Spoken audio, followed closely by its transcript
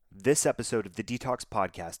This episode of the DTALKS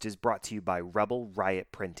podcast is brought to you by Rebel Riot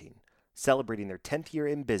Printing. Celebrating their 10th year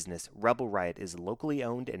in business, Rebel Riot is locally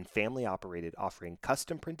owned and family operated, offering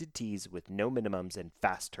custom printed tees with no minimums and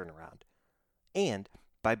fast turnaround. And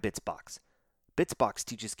by Bitsbox. Bitsbox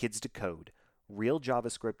teaches kids to code. Real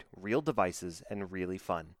JavaScript, real devices, and really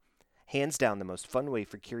fun. Hands down the most fun way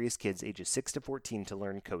for curious kids ages 6 to 14 to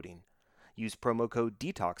learn coding. Use promo code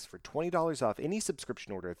DTALKS for $20 off any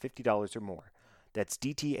subscription order of $50 or more. That's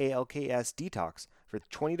DTALKS DTALKS for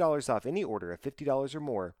 $20 off any order of $50 or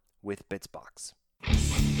more with Bitsbox.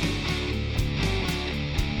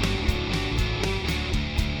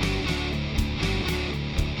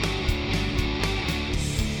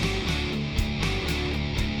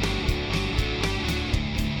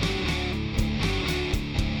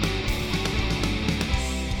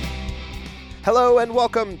 Hello and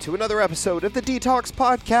welcome to another episode of the DTALKS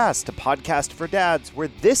podcast, a podcast for dads where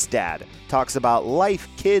this dad talks about life,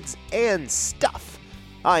 kids, and stuff.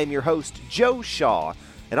 I'm your host, Joe Shaw,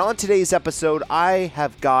 and on today's episode, I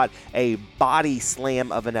have got a body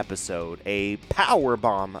slam of an episode, a power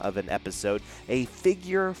bomb of an episode, a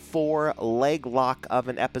figure four leg lock of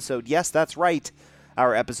an episode. Yes, that's right.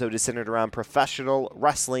 Our episode is centered around professional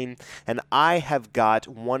wrestling, and I have got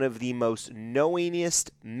one of the most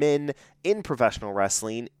knowingest men in professional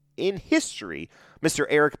wrestling in history, Mr.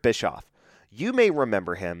 Eric Bischoff. You may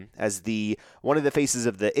remember him as one of the faces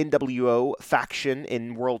of the NWO faction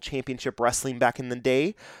in World Championship Wrestling back in the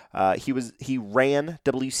day. He ran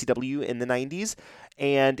WCW in the 90s,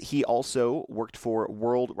 and he also worked for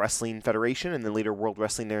World Wrestling Federation and then later World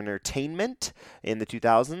Wrestling Entertainment in the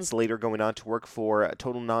 2000s, later going on to work for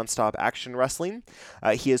Total Nonstop Action Wrestling.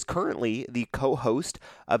 He is currently the co-host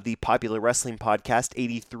of the popular wrestling podcast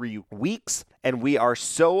 83 Weeks, and we are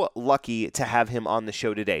so lucky to have him on the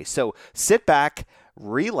show today. So sit back,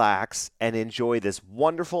 relax, and enjoy this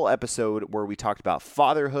wonderful episode where we talked about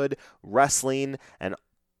fatherhood, wrestling, and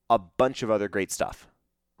a bunch of other great stuff.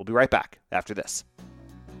 We'll be right back after this.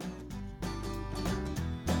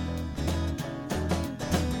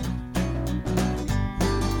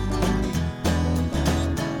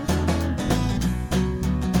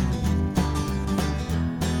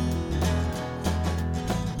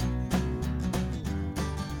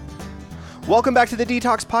 Welcome back to the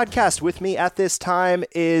DTALKS podcast. With me at this time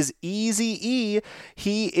is Eazy-E.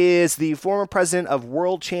 He is the former president of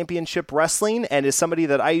World Championship Wrestling and is somebody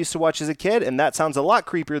that I used to watch as a kid, and that sounds a lot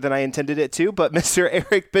creepier than I intended it to, but Mr.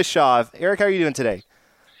 Eric Bischoff. Eric, how are you doing today?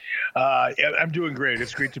 I'm doing great.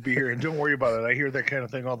 It's great to be here, and don't worry about it. I hear that kind of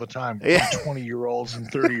thing all the time from 20-year-olds and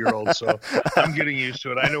 30-year-olds, so I'm getting used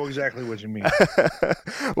to it. I know exactly what you mean.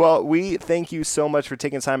 Well, we thank you so much for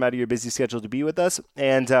taking time out of your busy schedule to be with us,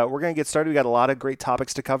 and we're going to get started. We got a lot of great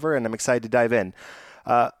topics to cover, and I'm excited to dive in.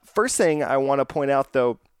 First thing I want to point out,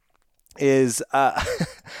 though, is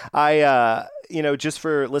just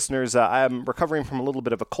for listeners, I'm recovering from a little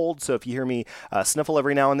bit of a cold, so if you hear me sniffle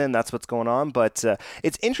every now and then, that's what's going on. But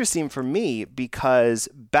it's interesting for me because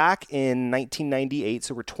back in 1998,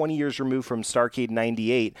 so we're 20 years removed from Starrcade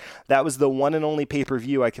 98, that was the one and only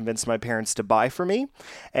pay-per-view I convinced my parents to buy for me.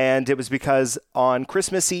 And it was because on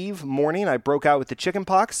Christmas Eve morning, I broke out with the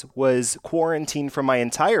chickenpox, was quarantined from my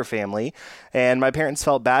entire family, and my parents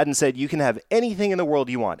felt bad and said, "You can have anything in the world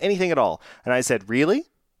you want, anything at all." And I said, "Really?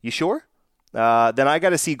 You sure?" Then I got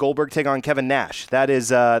to see Goldberg take on Kevin Nash. That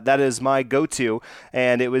is my go-to,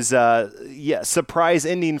 and it was surprise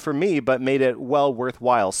ending for me, but made it well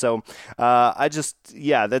worthwhile. So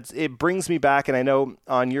it brings me back, and I know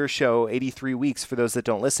on your show 83 Weeks, for those that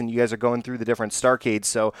don't listen, you guys are going through the different Starrcades.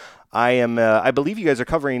 So I believe you guys are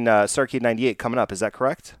covering Starrcade 98 coming up. Is that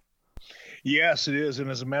correct? Yes, it is, and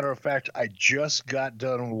as a matter of fact, I just got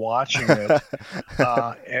done watching it.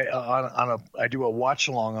 I do a watch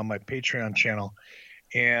along on my Patreon channel,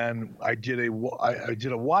 and I did a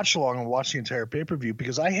watch along and watched the entire pay-per-view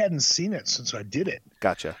because I hadn't seen it since I did it.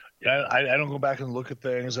 Gotcha. I don't go back and look at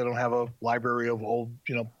things. I don't have a library of old,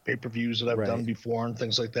 pay-per-views that I've done before and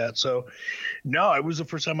things like that. So, no, it was the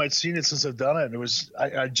first time I'd seen it since I've done it. And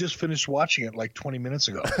I just finished watching it like 20 minutes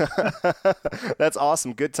ago. That's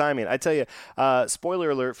awesome. Good timing. I tell you,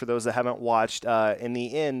 spoiler alert for those that haven't watched, in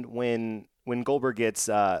the end, when Goldberg gets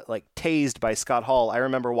tased by Scott Hall, I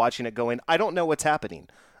remember watching it going, I don't know what's happening.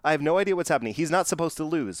 I have no idea what's happening. He's not supposed to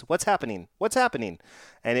lose. What's happening?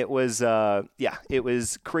 And it was, it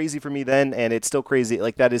was crazy for me then, and it's still crazy.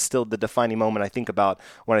 Like, that is still the defining moment I think about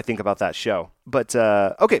when I think about that show. But,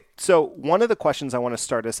 okay, so one of the questions I want to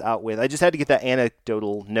start us out with, I just had to get that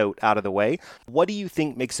anecdotal note out of the way. What do you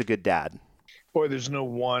think makes a good dad? Boy, there's no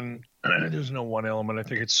one element. I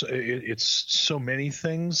think it's so many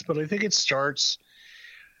things, but I think it starts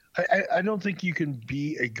I don't think you can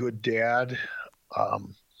be a good dad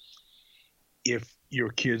if your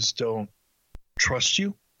kids don't trust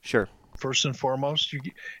you. Sure. First and foremost,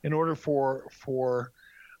 in order for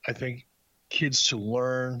I think kids to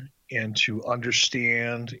learn and to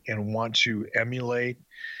understand and want to emulate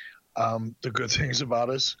the good things about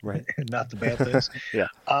us, Right. and not the bad things, Yeah.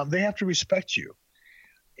 they have to respect you.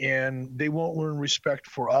 And they won't learn respect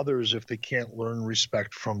for others if they can't learn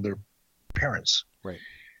respect from their parents. Right.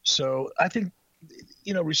 So I think,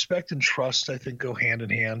 respect and trust, I think, go hand in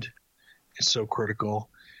hand. It's so critical.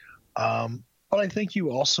 But I think you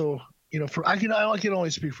also, I can only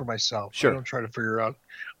speak for myself. Sure. I don't try to figure out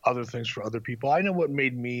other things for other people. I know what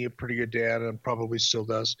made me a pretty good dad, and probably still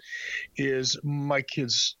does, is my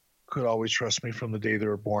kids could always trust me from the day they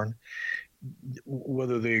were born.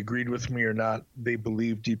 Whether they agreed with me or not, they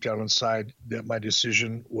believed deep down inside that my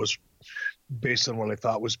decision was based on what I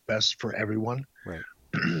thought was best for everyone. Right.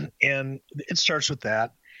 And it starts with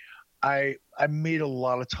that. I made a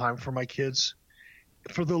lot of time for my kids,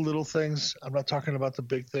 for the little things. I'm not talking about the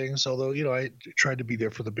big things, although, I tried to be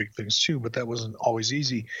there for the big things too, but that wasn't always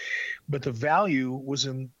easy. But the value was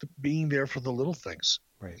in being there for the little things.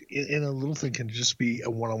 Right. And a little thing can just be a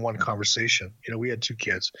one-on-one conversation. We had 2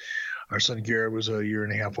 kids. Our son Garrett was a year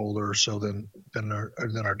and a half older or so than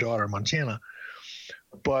our daughter Montana.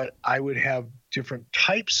 But I would have different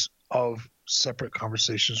types of separate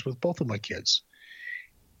conversations with both of my kids,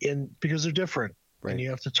 and because they're different. Right. And you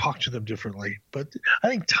have to talk to them differently. But I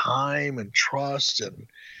think time and trust and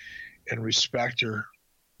respect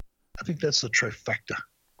I think that's the trifecta.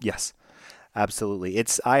 Yes, absolutely.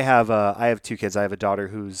 I have 2 kids. I have a daughter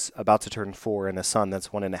who's about to turn 4 and a son that's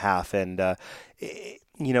 1.5. And,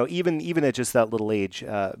 even at just that little age,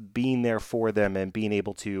 being there for them and being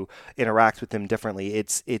able to interact with them differently,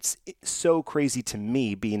 it's so crazy to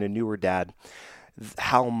me, being a newer dad,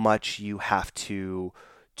 how much you have to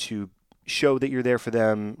show that you're there for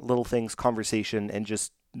them, little things, conversation, and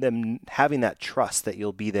just them having that trust that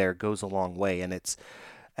you'll be there goes a long way.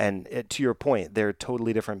 And to your point, they're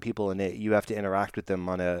totally different people, and you have to interact with them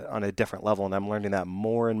on a different level. And I'm learning that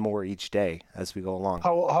more and more each day as we go along.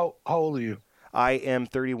 How old are you? I am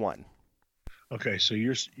 31. Okay, so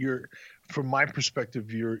you're from my perspective,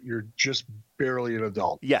 you're just barely an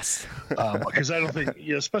adult. Yes. Because I don't think,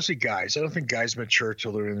 especially guys, I don't think guys mature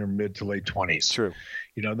till they're in their mid to late 20s. True.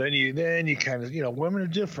 Then you kind of, women are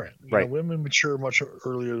different. Right. Women mature much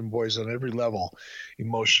earlier than boys on every level,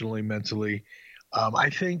 emotionally, mentally. I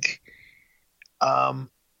think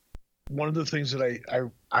one of the things that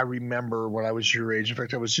I remember when I was your age, in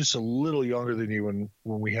fact, I was just a little younger than you when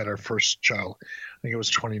we had our first child. I think it was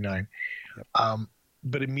 29. Yep.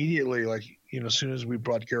 But immediately, as soon as we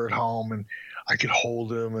brought Garrett home and I could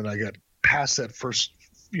hold him, and I got past that first,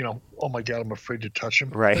 oh my God, I'm afraid to touch him.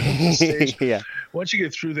 Right. Yeah. Once you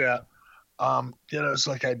get through that, it's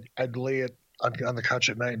like I'd lay it on the couch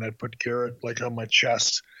at night, and I'd put Garrett on my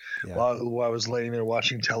chest. Yeah. While I was laying there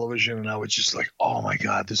watching television, and I was just like, oh my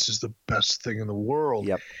God, this is the best thing in the world.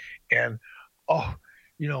 Yep. And,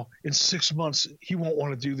 in 6 months, he won't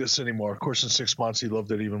want to do this anymore. Of course, in 6 months, he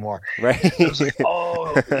loved it even more. Right. I was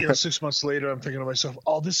like, 6 months later, I'm thinking to myself,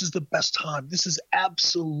 this is the best time. This is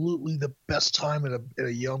absolutely the best time in a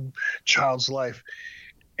young child's life.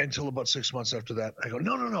 Until about 6 months after that, I go,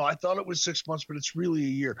 no, I thought it was 6 months, but it's really a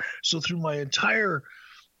year. So through my entire,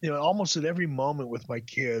 almost at every moment with my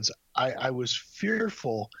kids, I was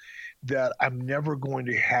fearful that I'm never going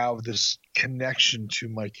to have this connection to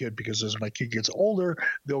my kid, because as my kid gets older,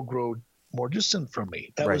 they'll grow more distant from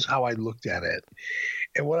me. That was how I looked at it.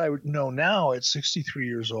 And what I know now at 63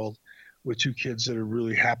 years old, with 2 kids that are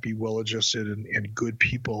really happy, well-adjusted, and good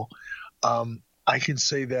people, I can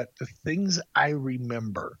say that the things I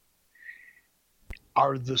remember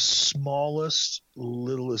are the smallest,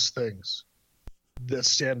 littlest things that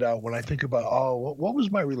stand out when I think about, what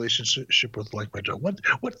was my relationship with my daughter?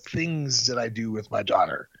 What things did I do with my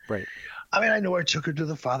daughter? Right. I mean, I know I took her to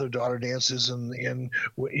the father-daughter dances, and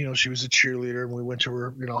she was a cheerleader, and we went to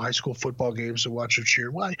her high school football games to watch her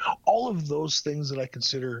cheer. Well, all of those things that I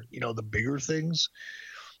consider the bigger things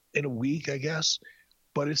in a week, I guess.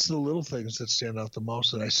 But it's the little things that stand out the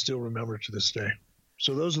most that I still remember to this day.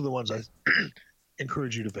 So those are the ones I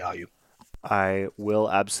encourage you to value. I will,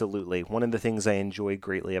 absolutely. One of the things I enjoy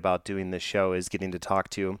greatly about doing this show is getting to talk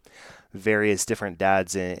to various different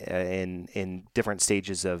dads in different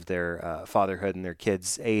stages of their fatherhood and their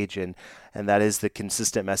kids' age, and that is the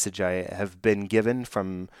consistent message I have been given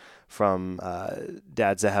from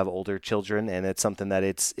dads that have older children. And it's something that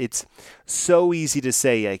it's so easy to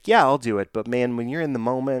say, yeah, I'll do it, but man, when you're in the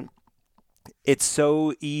moment it's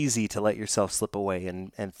so easy to let yourself slip away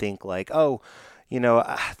and think like, oh,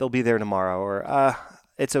 they'll be there tomorrow, or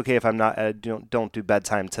it's okay if I'm not, don't do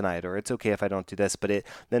bedtime tonight, or it's okay if I don't do this. But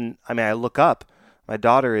I look up, my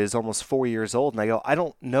daughter is almost 4 years old, and I go, I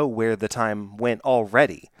don't know where the time went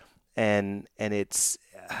already. And it's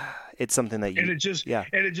something that and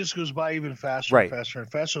it just goes by even faster right. and faster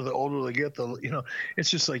and faster. The older they get, it's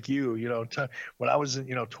just like when I was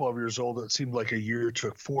 12 years old, it seemed like a year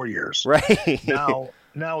took 4 years. Right.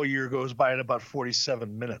 Now a year goes by in about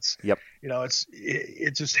 47 minutes. Yep.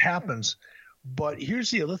 It just happens. But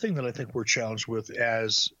here's the other thing that I think we're challenged with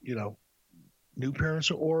as, new parents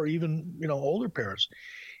or even, older parents,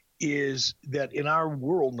 is that in our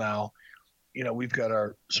world now, we've got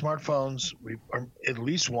our smartphones. We are at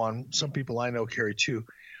least one. Some people I know carry two.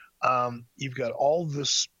 You've got all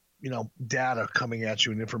this, data coming at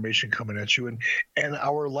you and information coming at you, and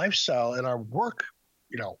our lifestyle and our work,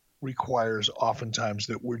 requires oftentimes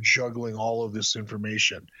that we're juggling all of this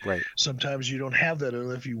information. Right. Sometimes you don't have that,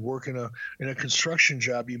 and if you work in a construction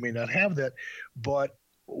job, you may not have that. But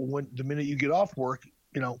when the minute you get off work,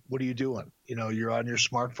 what are you doing? You're on your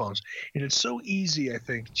smartphones, and it's so easy, I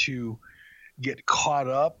think, to get caught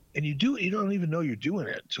up, and you don't even know you're doing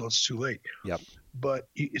it until it's too late. Yep. But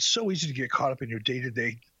it's so easy to get caught up in your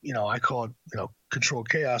day-to-day, I call it, controlled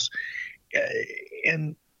chaos,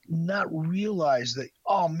 and not realize that,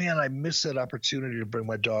 oh man, I missed that opportunity to bring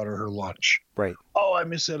my daughter her lunch. Right. Oh, I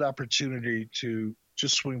missed that opportunity to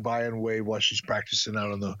just swing by and wave while she's practicing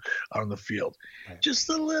out on the field. Right. Just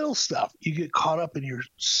the little stuff. You get caught up in your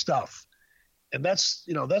stuff. And that's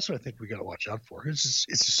what I think we got to watch out for. It's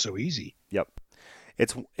just so easy. Yep.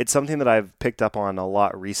 It's something that I've picked up on a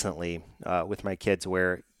lot recently with my kids,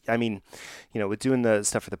 where, with doing the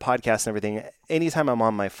stuff for the podcast and everything, anytime I'm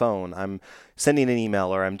on my phone, I'm sending an email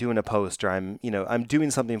or I'm doing a post or I'm doing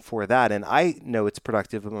something for that. And I know it's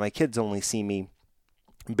productive, but my kids only see me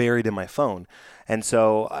buried in my phone. And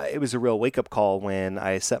so it was a real wake-up call when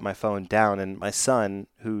I set my phone down, and my son,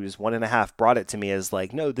 who's 1.5, brought it to me as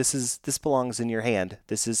like, no, this belongs in your hand.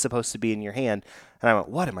 This is supposed to be in your hand. And I went,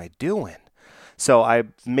 what am I doing? So I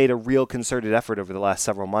made a real concerted effort over the last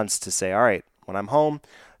several months to say, all right, when I'm home,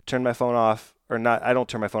 turn my phone off, or not, I don't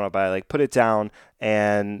turn my phone off, but I put it down,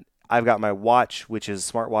 and I've got my watch, which is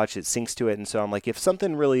a smartwatch. It syncs to it. And so I'm like, if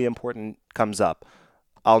something really important comes up,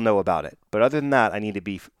 I'll know about it. But other than that, I need to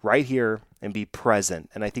be right here and be present.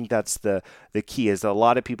 And I think that's the key. Is a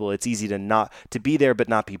lot of people, it's easy to be there but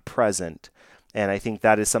not be present. And I think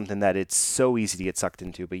that is something that it's so easy to get sucked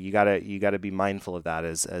into. But you gotta be mindful of that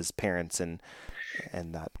as parents and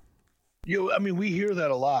that. We hear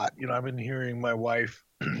that a lot. I've been hearing my wife,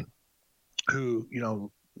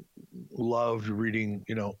 who loved reading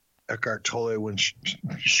Eckhart Tolle when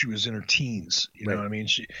she was in her teens. You know what I mean?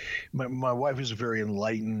 My wife is a very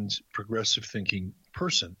enlightened, progressive thinking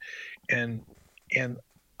person. And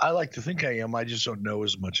I like to think I am. I just don't know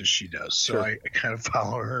as much as she does. So sure. I kind of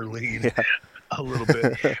follow her lead a little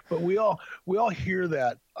bit. But we all hear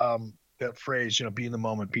that that phrase, be in the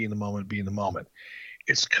moment, be in the moment, be in the moment.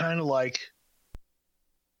 It's kind of like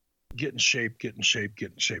get in shape.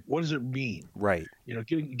 What does it mean? Right.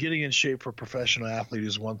 Getting in shape for a professional athlete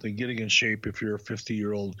is one thing. Getting in shape if you're a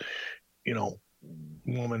 50-year-old,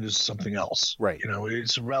 woman is something else. Right.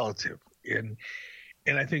 It's relative.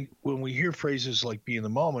 And I think when we hear phrases like be in the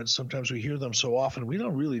moment, sometimes we hear them so often, we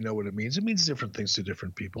don't really know what it means. It means different things to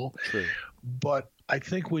different people. True. But I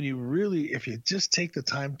think if you just take the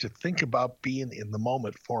time to think about being in the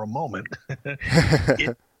moment for a moment,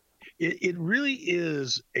 it really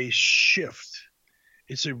is a shift.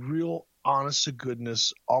 It's a real honest to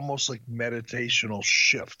goodness, almost like meditational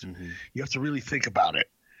shift. Mm-hmm. You have to really think about it.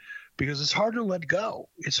 Because it's hard to let go.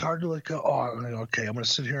 It's hard to let go. Oh, okay, I'm going to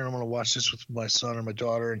sit here and I'm going to watch this with my son or my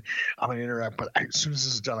daughter, and I'm going to interact. But as soon as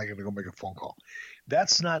this is done, I got to go make a phone call.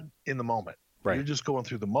 That's not in the moment. Right. You're just going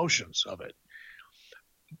through the motions of it.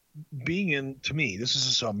 To me, this is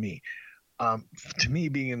just on me. To me,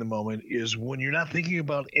 being in the moment is when you're not thinking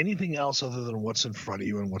about anything else other than what's in front of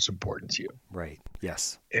you and what's important to you. Right.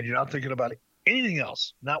 Yes. And you're not thinking about anything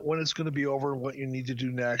else. Not when it's going to be over, what you need to do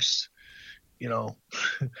next.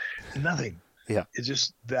 Nothing. Yeah. It's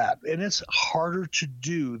just that. And it's harder to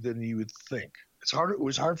do than you would think. It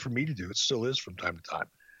was hard for me to do. It still is from time to time.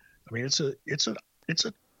 I mean, it's a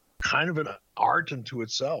kind of an art unto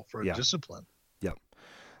itself, or a discipline. Yep.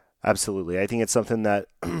 Absolutely. I think it's something that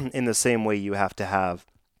in the same way you have to have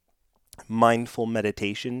mindful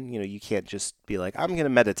meditation, you can't just be like, I'm going to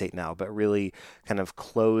meditate now, but really kind of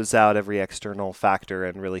close out every external factor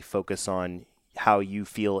and really focus on how you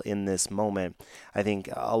feel in this moment. I think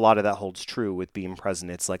a lot of that holds true with being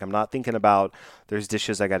present. It's like, I'm not thinking about there's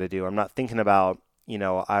dishes I got to do. I'm not thinking about,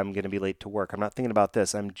 I'm going to be late to work. I'm not thinking about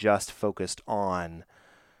this. I'm just focused on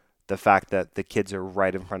the fact that the kids are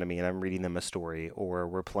right in front of me and I'm reading them a story, or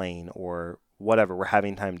we're playing, or whatever. We're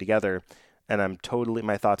having time together, and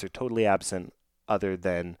my thoughts are totally absent other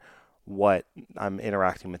than what I'm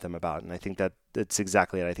interacting with them about. And I think that's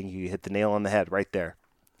exactly it. I think you hit the nail on the head right there.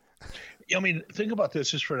 I mean, think about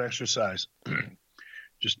this just for an exercise.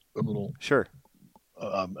 Just a little. Sure.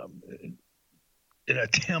 An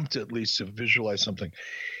attempt at least to visualize something.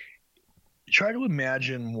 Try to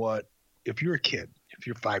imagine if you're a kid, if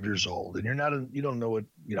you're 5 years old and you don't know what,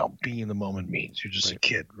 being in the moment means. You're just a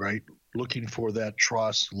kid, right? Looking for that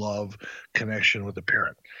trust, love, connection with a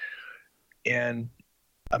parent. And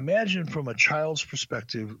imagine from a child's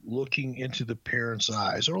perspective, looking into the parent's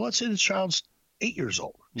eyes, or let's say the child's 8 years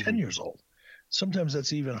old, 10 years old. Sometimes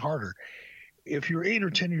that's even harder. If you're 8 or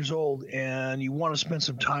 10 years old and you want to spend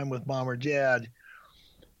some time with mom or dad,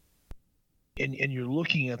 and you're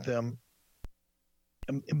looking at them,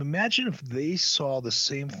 imagine if they saw the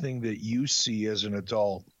same thing that you see as an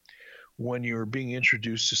adult when you're being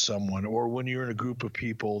introduced to someone, or when you're in a group of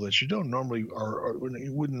people that you don't normally or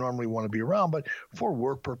you wouldn't normally want to be around, but for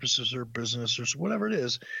work purposes or business or whatever it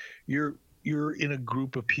is, you're in a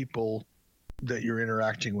group of people that you're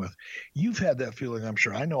interacting with. You've had that feeling, I'm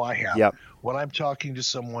sure. I know I have. Yep. When I'm talking to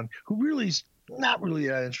someone who really is not really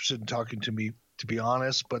that interested in talking to me, to be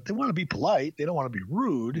honest, but they want to be polite. They don't want to be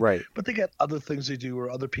rude. Right. But they got other things they do,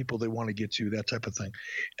 or other people they want to get to, that type of thing.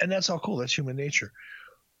 And that's all cool. That's human nature.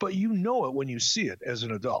 But you know it when you see it as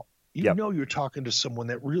an adult. You know you're talking to someone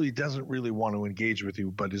that really doesn't really want to engage with you,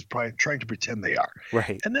 but is trying to pretend they are.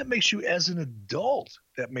 Right. And that makes you, as an adult,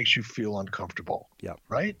 that makes you feel uncomfortable. Yep.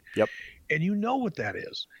 Right? Yep. And you know what that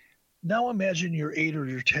is. Now imagine you're 8 or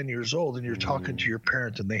you're 10 years old and you're talking to your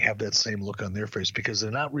parent, and they have that same look on their face because they're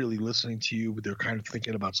not really listening to you, but they're kind of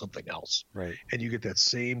thinking about something else. Right. And you get that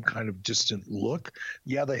same kind of distant look.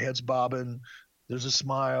 Yeah, the head's bobbing. There's a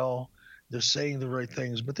smile. They're saying the right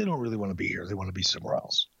things, but they don't really want to be here. They want to be somewhere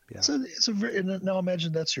else. Yeah. So now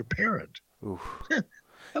imagine that's your parent. Oof.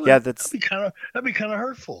 That'd be kind of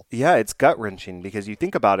hurtful. Yeah, it's gut wrenching because you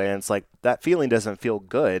think about it, and it's like that feeling doesn't feel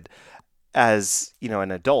good as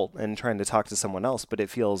an adult and trying to talk to someone else, but it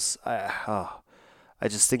feels. I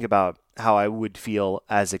just think about how I would feel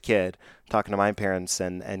as a kid talking to my parents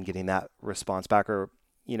and getting that response back, or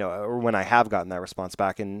when I have gotten that response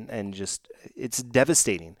back, and just, it's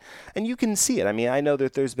devastating. And you can see it. I mean, I know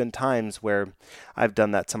that there's been times where I've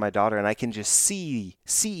done that to my daughter, and I can just see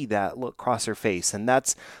that look cross her face. And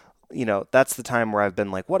that's the time where I've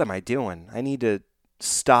been like, what am I doing? I need to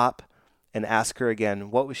stop and ask her again,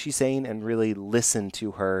 what was she saying? And really listen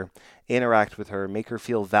to her, interact with her, make her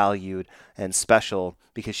feel valued and special,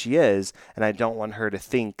 because she is. And I don't want her to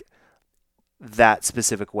think that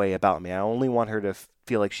specific way about me. I only want her to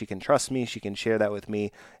feel like she can trust me. She can share that with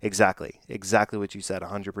me. Exactly what you said,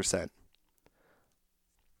 100%.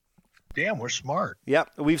 Damn, we're smart. Yep,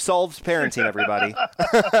 we've solved parenting, everybody.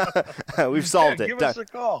 We've solved it. Give us a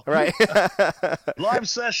call. Right. Live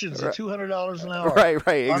sessions at $200 an hour.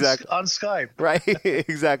 Right, exactly. On Skype. Right,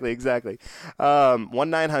 exactly.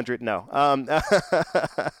 1-900, no.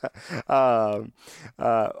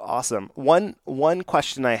 Awesome. One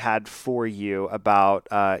question I had for you about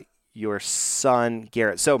your son,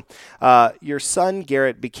 Garrett. So your son,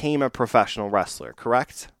 Garrett, became a professional wrestler,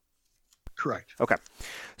 correct? Correct. Okay.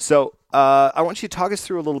 So I want you to talk us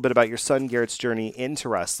through a little bit about your son Garrett's journey into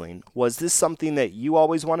wrestling. Was this something that you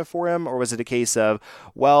always wanted for him, or was it a case of,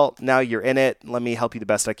 well, now you're in it, let me help you the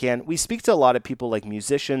best I can? We speak to a lot of people, like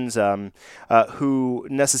musicians, who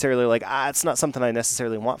necessarily like, it's not something I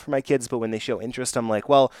necessarily want for my kids, but when they show interest, I'm like,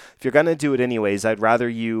 well, if you're going to do it anyways, I'd rather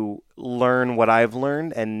you learn what I've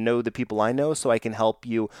learned and know the people I know so I can help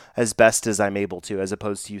you as best as I'm able to, as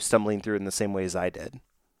opposed to you stumbling through it in the same way as I did.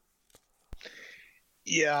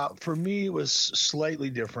 Yeah, for me it was slightly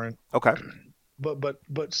different. Okay. But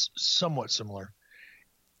somewhat similar.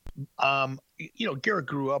 Garrett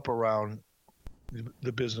grew up around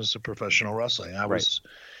the business of professional wrestling. I was,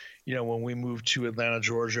 when we moved to Atlanta,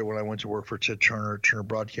 Georgia, when I went to work for Ted Turner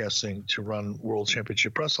Broadcasting to run World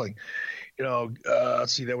Championship Wrestling,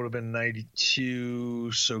 let's see, that would have been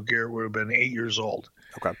 92. So Garrett would have been 8 years old.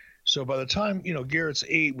 Okay. So by the time, Garrett's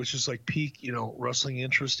 8, which is like peak, wrestling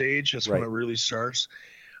interest age, that's when it really starts.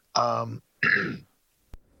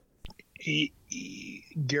 He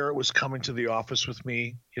Garrett was coming to the office with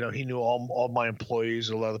me. He knew all my employees,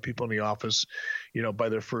 a lot of the people in the office, by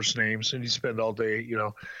their first names, and he'd spend all day,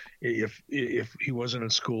 if he wasn't in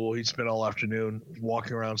school, he'd spend all afternoon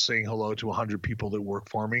walking around saying hello to 100 people that work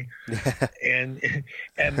for me. and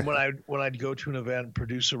when I'd go to an event,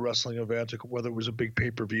 produce a wrestling event, whether it was a big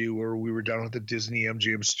pay-per-view or we were down at the Disney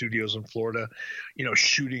MGM studios in Florida,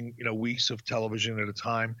 shooting, weeks of television at a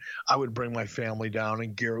time, I would bring my family down,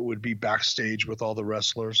 and Garrett would be backstage with all the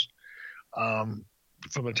wrestlers from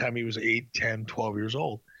the time he was 8, 10, 12 years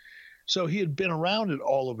old. So he had been around it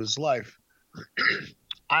all of his life.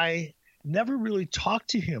 I never really talked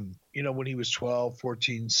to him, when he was 12,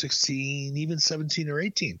 14, 16, even 17 or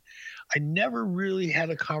 18. I never really had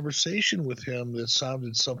a conversation with him that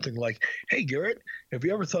sounded something like, "Hey, Garrett, have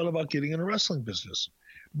you ever thought about getting in a wrestling business?"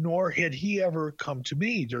 Nor had he ever come to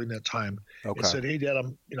me during that time and said, "Hey, Dad,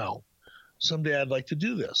 someday I'd like to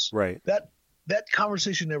do this." Right. That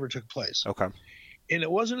conversation never took place. Okay. And it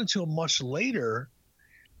wasn't until much later,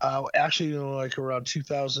 actually, like around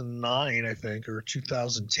 2009, I think, or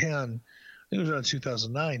 2010, I think it was around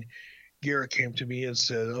 2009, Garrett came to me and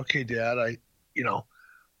said, "Okay, Dad, I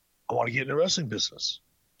want to get in the wrestling business."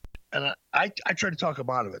 And I tried to talk him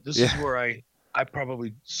out of it. This is where I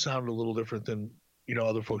probably sound a little different than,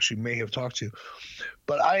 other folks you may have talked to.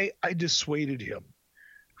 But I dissuaded him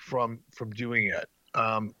from doing it.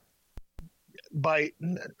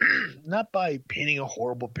 Not by painting a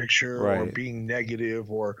horrible picture or being negative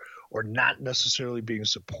or not necessarily being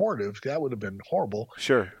supportive. That would have been horrible.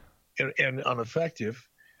 Sure. And ineffective.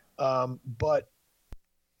 But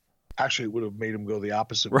actually it would have made him go the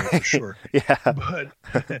opposite way for sure. Yeah.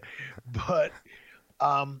 But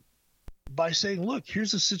by saying, "Look,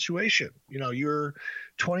 here's the situation. You're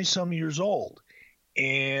 20 some years old,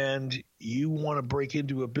 and you want to break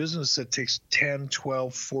into a business that takes 10,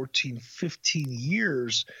 12, 14, 15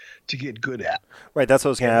 years to get good at." Right. That's what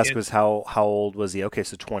I was going to ask was how old was he? Okay.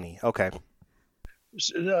 So 20. Okay.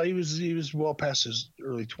 No, he was well past his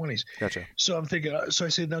early 20s. Gotcha. So I'm thinking, so I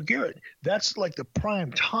said, "Now, Garrett, that's like the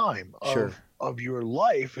prime time of your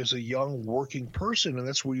life as a young working person. And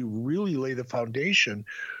that's where you really lay the foundation,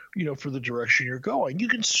 for the direction you're going. You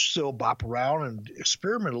can still bop around and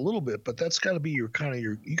experiment a little bit, but that's got to be you got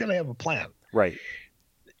to have a plan." Right.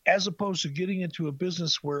 As opposed to getting into a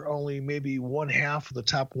business where only maybe one half of the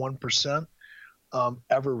top 1%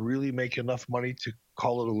 ever really make enough money to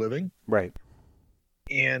call it a living. Right.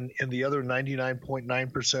 And the other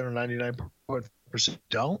 99.9% or 99%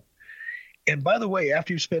 don't. And by the way,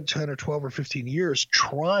 after you've spent 10 or 12 or 15 years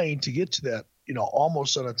trying to get to that,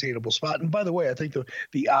 almost unattainable spot. And by the way, I think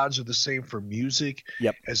the odds are the same for music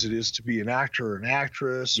as it is to be an actor or an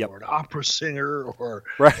actress or an opera singer or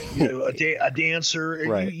a dancer.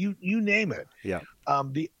 Right. You name it. Yeah.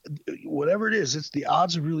 Whatever it is, it's the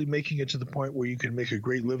odds of really making it to the point where you can make a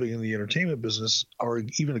great living in the entertainment business or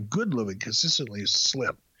even a good living consistently is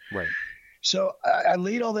slim. Right. So I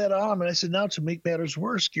laid all that on him, and I said, "Now, to make matters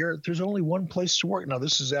worse, Garrett, there's only one place to work." Now,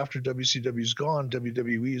 this is after WCW's gone.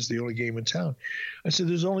 WWE is the only game in town. I said,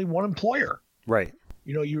 "There's only one employer." Right.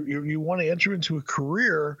 You want to enter into a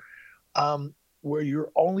career where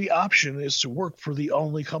your only option is to work for the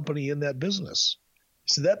only company in that business.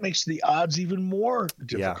 So that makes the odds even more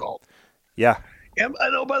difficult. Yeah. And I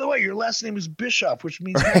know, by the way, your last name is Bischoff, which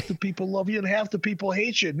means half the people love you and half the people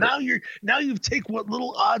hate you. Now you've taken what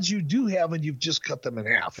little odds you do have and you've just cut them in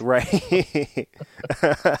half. Right.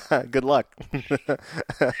 Good luck.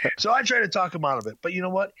 So I tried to talk him out of it, but you know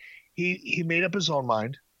what? He made up his own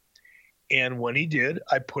mind. And when he did,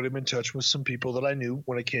 I put him in touch with some people that I knew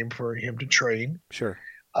when it came for him to train. Sure.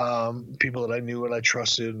 People that I knew and I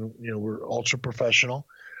trusted, and, were ultra professional.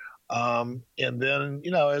 And then,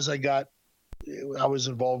 as I was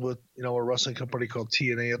involved with, a wrestling company called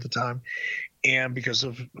TNA at the time. And because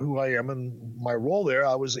of who I am and my role there,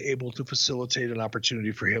 I was able to facilitate an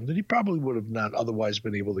opportunity for him that he probably would have not otherwise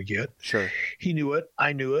been able to get. Sure. He knew it.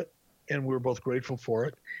 I knew it. And we were both grateful for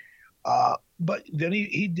it. But then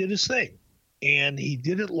he did his thing. And he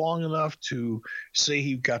did it long enough to say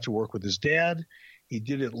he got to work with his dad. He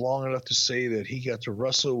did it long enough to say that he got to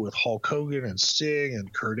wrestle with Hulk Hogan and Sting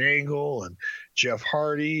and Kurt Angle and Jeff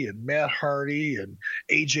Hardy and Matt Hardy and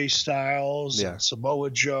AJ Styles and Samoa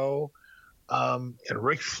Joe and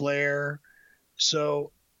Ric Flair.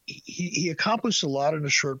 So he accomplished a lot in a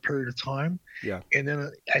short period of time. Yeah. And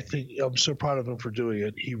then I think I'm so proud of him for doing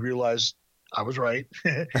it. He realized I was right.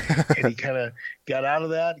 And he kind of got out of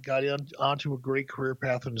that, got onto a great career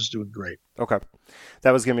path, and is doing great. Okay.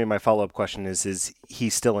 That was going to be my follow-up question is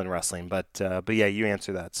he's still in wrestling, but yeah, you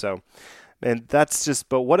answer that. So, and that's just,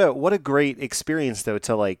 but what a great experience though,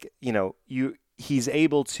 to he's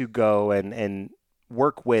able to go and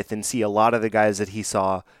work with and see a lot of the guys that he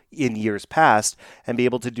saw in years past and be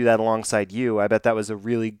able to do that alongside you. I bet that was a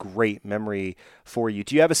really great memory for you.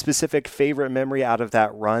 Do you have a specific favorite memory out of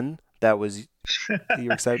that run that you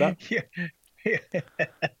were excited about?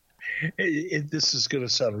 This is going to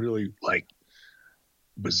sound really like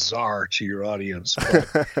bizarre to your audience,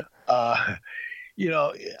 but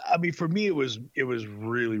I mean, for me, it was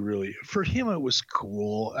really, really, for him, it was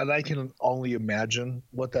cool. And I can only imagine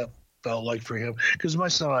what that felt like for him. Because my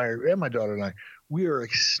son and my daughter and I, we are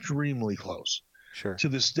extremely close. Sure. To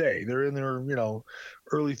this day. They're in their,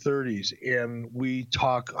 early 30s. And we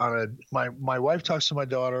talk my wife talks to my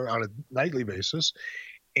daughter on a nightly basis.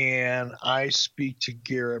 And I speak to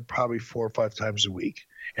Garrett probably 4 or 5 times a week.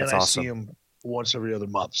 And That's awesome. I see him once every other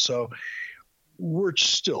month. So we're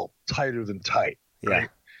still tighter than tight. Yeah. Right?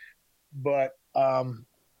 But I'm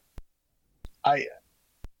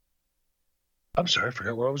sorry, I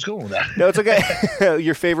forgot where I was going with that. No, it's okay.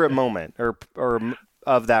 Your favorite moment or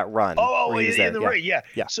of that run. Right. Yeah.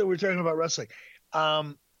 So we're talking about wrestling.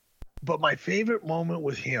 But my favorite moment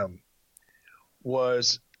with him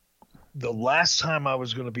was the last time I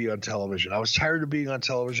was going to be on television. I was tired of being on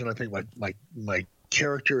television. I think my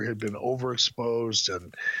character had been overexposed,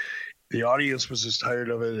 and the audience was as tired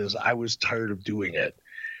of it as I was tired of doing it.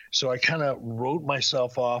 So I kind of wrote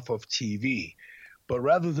myself off of TV. But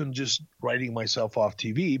rather than just writing myself off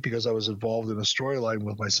TV, because I was involved in a storyline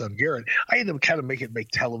with my son Garrett, I had to kind of make it make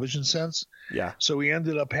television sense. Yeah. So we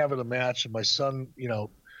ended up having a match, and my son,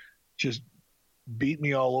 just beat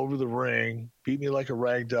me all over the ring, beat me like a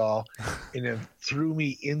rag doll, and then threw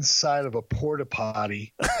me inside of a porta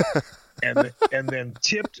potty, and then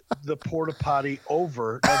tipped the porta potty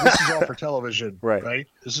over. Now, this is all for television, right?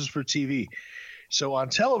 This is for TV. So on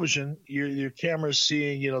television, your camera's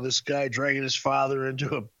seeing, this guy dragging his father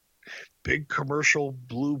into a big commercial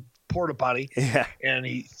blue porta potty, and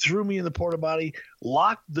he threw me in the porta potty,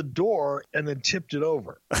 locked the door, and then tipped it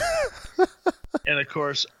over. And of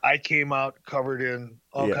course, I came out covered in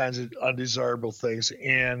all kinds of undesirable things,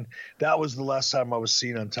 and that was the last time I was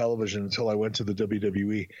seen on television until I went to the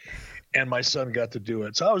WWE. And my son got to do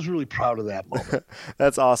it. So I was really proud of that moment.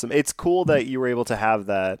 That's awesome. It's cool that you were able to have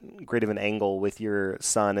that great of an angle with your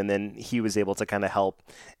son, and then he was able to kind of help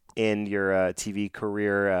in your TV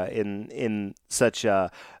career in such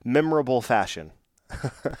a memorable fashion.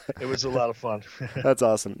 It was a lot of fun. That's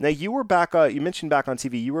awesome. Now, you were back, you mentioned back on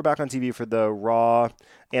TV. You were back on TV for the Raw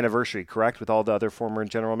anniversary, correct, with all the other former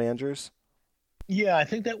general managers? Yeah, I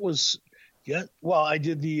think that was... Yeah, well, I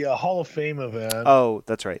did the Hall of Fame event. Oh,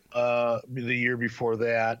 that's right. The year before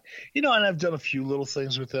that, and I've done a few little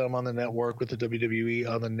things with them on the network, with the WWE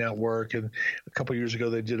on the network. And a couple of years ago,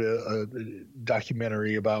 they did a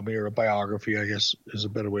documentary about me, or a biography, I guess is a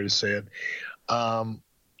better way to say it. And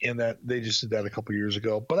that they just did that a couple of years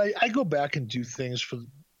ago. But I go back and do things for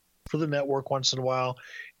the network once in a while.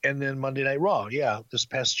 And then Monday Night Raw, this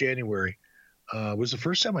past January was the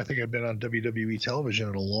first time I think I've been on WWE television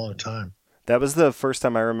in a long time. That was the first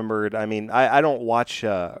time I remembered. I mean, I don't watch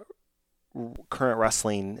current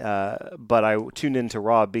wrestling, but I tuned into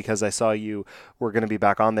Raw because I saw you were going to be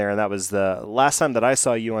back on there, and that was the last time that I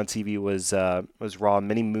saw you on TV was Raw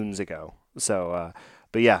many moons ago. So,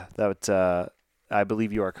 but yeah, I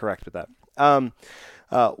believe you are correct with that.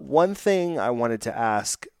 One thing I wanted to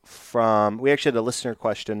ask we actually had a listener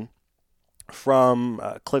question from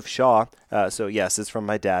Cliff Shaw. So yes, it's from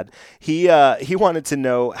my dad. He wanted to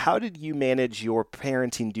know, how did you manage your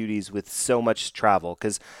parenting duties with so much travel?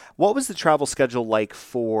 Because what was the travel schedule like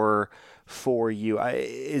for you?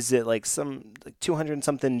 Is it like 200 and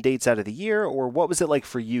something dates out of the year, or what was it like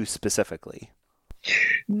for you specifically?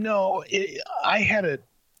 No, I had it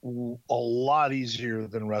a lot easier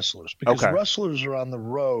than wrestlers, because wrestlers are on the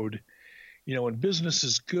road. When business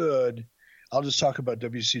is good, I'll just talk about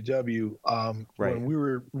WCW. When we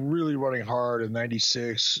were really running hard in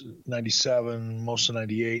 96, 97, most of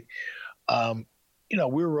 98, we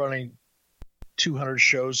were running 200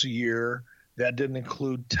 shows a year. That didn't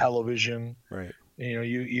include television. Right.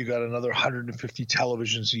 You got another 150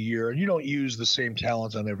 televisions a year, and you don't use the same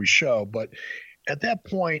talent on every show. But at that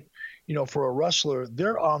point, for a wrestler,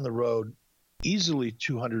 they're on the road easily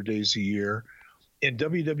 200 days a year. In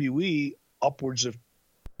WWE, upwards of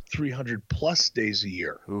 300 plus days a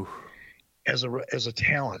year. Oof. as a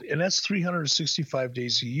talent, and that's 365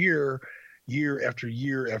 days a year after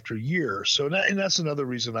year after year. So that's another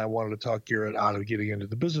reason I wanted to talk Garrett out of getting into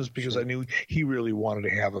the business, because I knew he really wanted to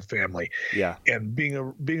have a family. Yeah. And being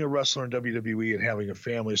a wrestler in WWE and having a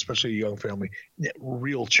family, especially a young family,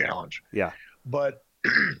 real challenge. Yeah. But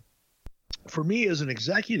for me as an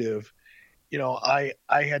executive, I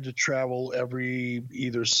had to travel every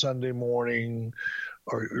either Sunday morning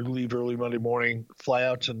or leave early Monday morning, fly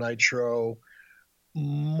out to Nitro.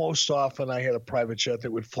 Most often I had a private jet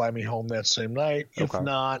that would fly me home that same night. If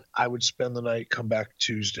not, I would spend the night, come back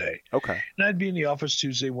Tuesday. Okay. And I'd be in the office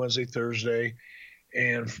Tuesday, Wednesday, Thursday,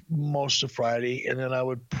 and most of Friday. And then I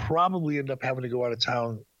would probably end up having to go out of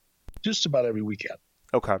town just about every weekend.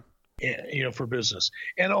 Okay. For business.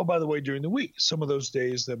 And by the way, during the week, some of those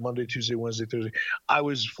days, that Monday, Tuesday, Wednesday, Thursday, I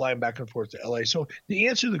was flying back and forth to LA. So the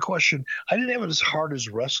answer to the question, I didn't have it as hard as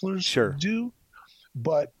wrestlers do,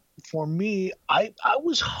 but for me, I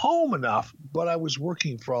was home enough, but I was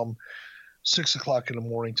working from 6 o'clock in the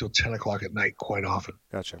morning till 10 o'clock at night quite often.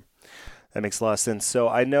 Gotcha. That makes a lot of sense. So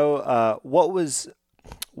I know what was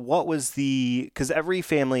the, because every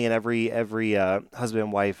family and every husband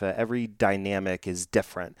and wife, every dynamic is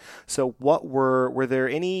different. So what were there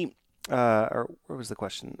any, or where was the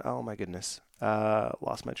question? Oh my goodness.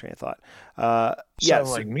 Lost my train of thought. Sound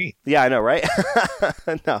like me. Yeah, I know, right?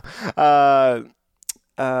 No.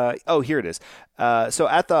 Here it is.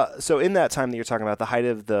 So in that time that you're talking about, the height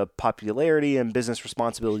of the popularity and business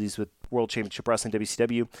responsibilities with World Championship Wrestling,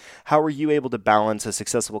 WCW, how were you able to balance a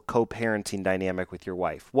successful co-parenting dynamic with your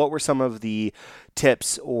wife? What were some of the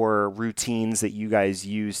tips or routines that you guys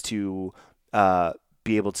used to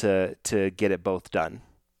be able to get it both done?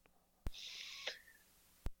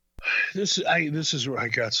 This is where I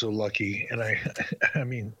got so lucky, and I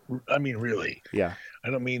mean really. Yeah. I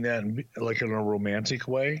don't mean that like in a romantic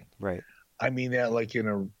way. Right. I mean that like in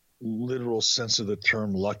a literal sense of the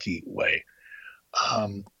term lucky way.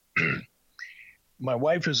 My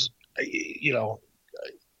wife is,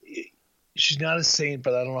 she's not a saint,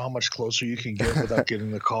 but I don't know how much closer you can get without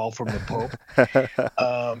getting the call from the Pope.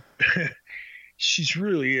 She's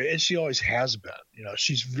really, and she always has been,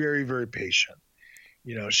 she's very, very patient.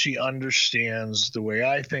 She understands the way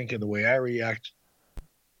I think and the way I react,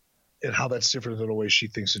 and how that's different than the way she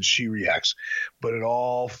thinks and she reacts. But it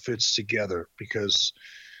all fits together because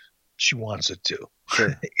she wants it to.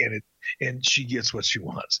 Sure. and she gets what she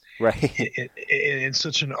wants. Right. In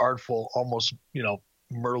such an artful, almost,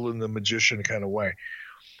 Merlin the magician kind of way.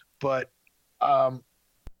 But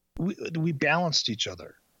we balanced each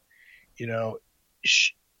other.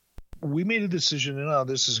 We made a decision, and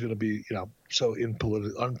this is going to be, so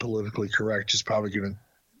unpolitically correct, is probably going to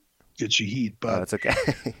get you heat, but that's okay.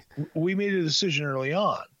 We made a decision early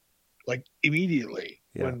on, like immediately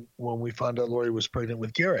when we found out Lori was pregnant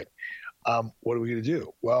with Garrett. What are we going to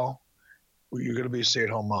do? Well, you're going to be a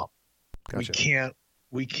stay-at-home mom. Gotcha.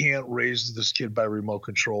 We can't raise this kid by remote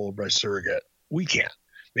control or by surrogate. We can't.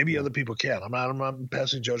 Maybe other people can. I'm not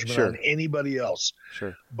passing judgment on anybody else.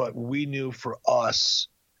 Sure. But we knew for us,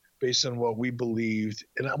 based on what we believed.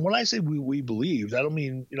 And when I say we believed, I don't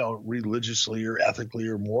mean, religiously or ethically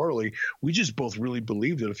or morally. We just both really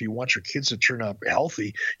believed that if you want your kids to turn out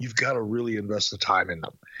healthy, you've got to really invest the time in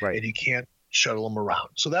them. Right. And you can't shuttle them around.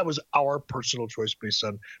 So that was our personal choice based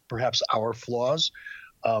on perhaps our flaws.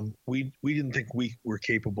 We didn't think we were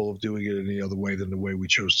capable of doing it any other way than the way we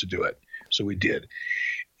chose to do it. So we did.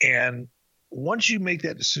 And once you make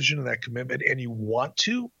that decision and that commitment and you want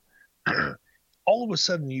to, all of a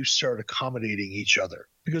sudden you start accommodating each other,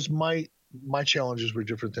 because my challenges were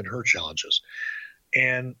different than her challenges.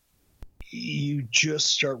 And you just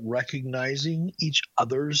start recognizing each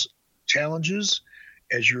other's challenges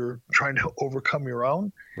as you're trying to overcome your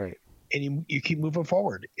own. Right. And you keep moving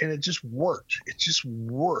forward. And it just worked.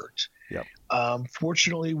 Yep.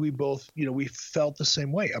 Fortunately, we both, we felt the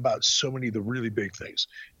same way about so many of the really big things.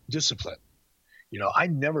 Discipline. I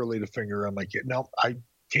never laid a finger on my kid. Now, I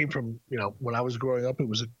came from, when I was growing up, it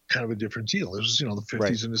was kind of a different deal. It was, the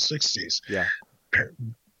 50s and the 60s. Yeah.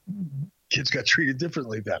 Kids got treated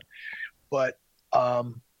differently then. But at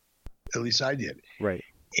least I did. Right.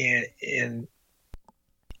 And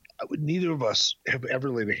neither of us have ever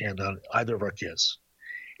laid a hand on either of our kids.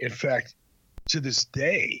 In fact, to this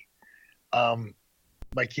day,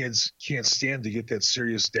 my kids can't stand to get that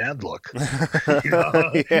serious dad look. The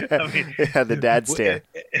dad stare.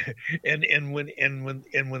 And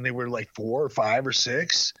when they were like 4 or 5 or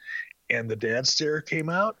 6, and the dad stare came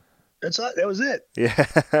out, that was it. Yeah.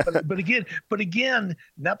 but again,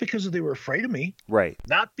 not because they were afraid of me. Right.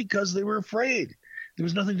 Not because they were afraid. There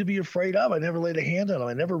was nothing to be afraid of. I never laid a hand on them.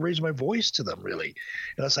 I never raised my voice to them, really,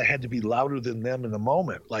 unless I had to be louder than them in the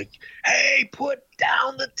moment. Like, hey, put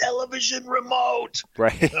down the television remote.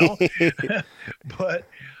 Right. But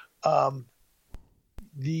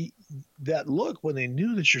that look when they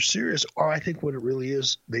knew that you're serious, or I think what it really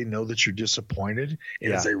is, they know that you're disappointed.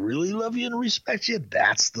 And if they really love you and respect you,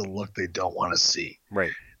 that's the look they don't want to see.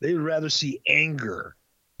 Right. They would rather see anger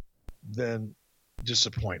than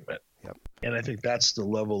disappointment. Yep. And I think that's the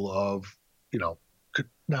level of,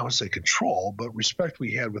 not to say control, but respect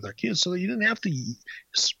we had with our kids, so that you didn't have to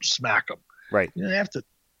smack them. Right. You didn't have to.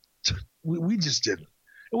 We just didn't.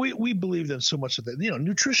 We believed in so much of that.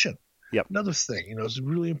 Nutrition. Yep. Another thing, is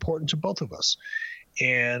really important to both of us.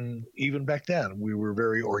 And even back then, we were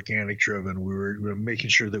very organic driven. We were making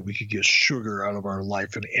sure that we could get sugar out of our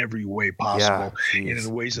life in every way possible, and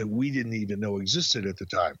in ways that we didn't even know existed at the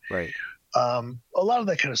time. Right. A lot of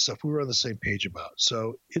that kind of stuff we were on the same page about.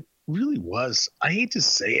 So it really was, I hate to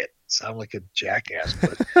say it, sound like a jackass,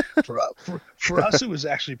 but for us, it was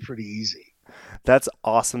actually pretty easy. That's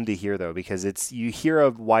awesome to hear, though, because you hear a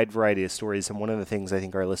wide variety of stories, and one of the things I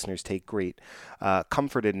think our listeners take great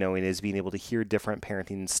comfort in knowing is being able to hear different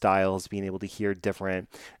parenting styles, being able to hear different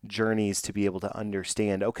journeys to be able to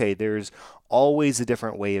understand, okay, there's always a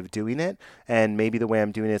different way of doing it, and maybe the way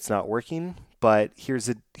I'm doing it's not working, but here's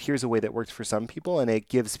a way that works for some people, and it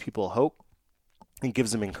gives people hope and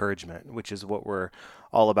gives them encouragement, which is what we're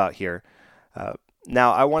all about here.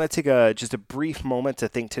 Now, I want to take just a brief moment to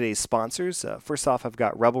thank today's sponsors. First off, I've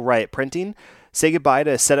got Rebel Riot Printing. Say goodbye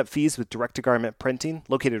to setup fees with direct-to-garment printing.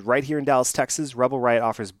 Located right here in Dallas, Texas, Rebel Riot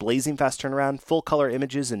offers blazing fast turnaround, full-color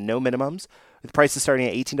images, and no minimums, with prices starting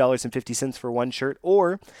at $18.50 for one shirt,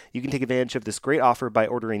 or you can take advantage of this great offer by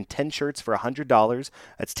ordering 10 shirts for $100.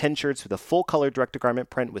 That's 10 shirts with a full-color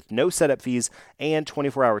direct-to-garment print with no setup fees and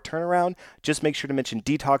 24-hour turnaround. Just make sure to mention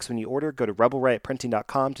DTALKS when you order. Go to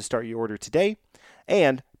rebelriotprinting.com to start your order today.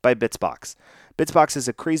 And by Bitsbox. Bitsbox is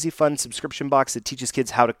a crazy fun subscription box that teaches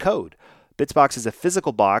kids how to code. Bitsbox is a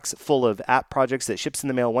physical box full of app projects that ships in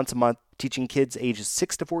the mail once a month, teaching kids ages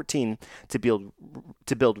 6 to 14 to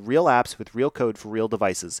build real apps with real code for real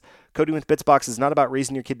devices. Coding with Bitsbox is not about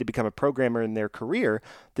raising your kid to become a programmer in their career.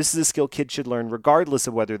 This is a skill kids should learn regardless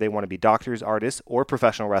of whether they want to be doctors, artists, or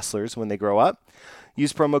professional wrestlers when they grow up.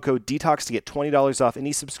 Use promo code DTALKS to get $20 off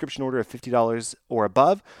any subscription order of $50 or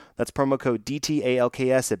above. That's promo code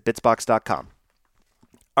DTALKS at bitsbox.com.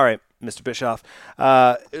 All right, Mr. Bischoff.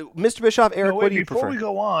 Mr. Bischoff, Eric, what do you prefer? Before we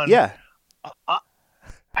go on, yeah,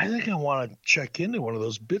 I think I want to check into one of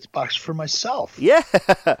those Bitsbox for myself. Yeah,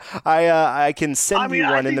 I can send you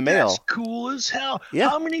one in the mail. That's cool as hell. Yeah.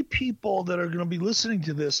 How many people that are going to be listening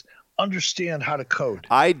to this understand how to code?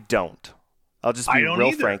 I don't. I'll just be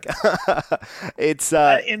real frank. It's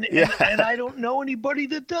and I don't know anybody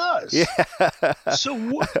that does. Yeah.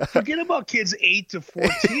 So forget about kids 8 to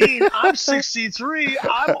 14. I'm 63.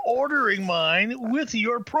 I'm ordering mine with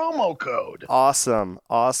your promo code. Awesome.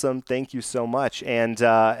 Thank you so much. And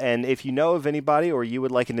if you know of anybody or you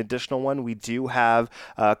would like an additional one, we do have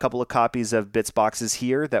a couple of copies of Bits boxes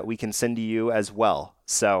here that we can send to you as well.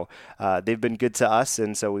 So they've been good to us,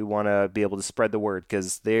 and so we want to be able to spread the word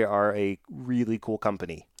because they are a really cool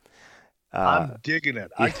company. I'm digging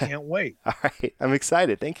it. Yeah. I can't wait. All right. I'm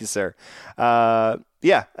excited. Thank you, sir.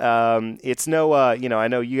 It's no, I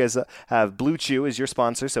know you guys have Blue Chew as your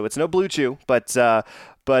sponsor, so it's no Blue Chew, but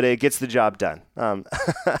it gets the job done. Not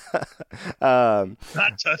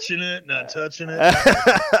touching it.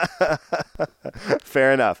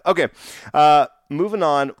 Fair enough. Okay. Moving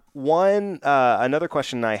on, another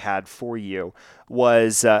question I had for you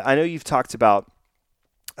was, I know you've talked about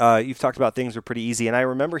things were pretty easy, and I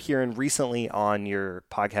remember hearing recently on your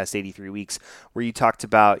podcast 83 Weeks where you talked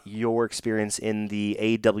about your experience in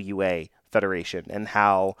the AWA Federation and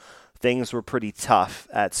how things were pretty tough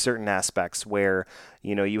at certain aspects where,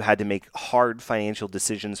 you had to make hard financial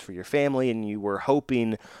decisions for your family and you were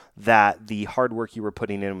hoping that the hard work you were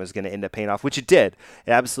putting in was going to end up paying off, which it did.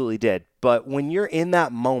 It absolutely did. But when you're in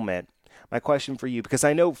that moment, my question for you, because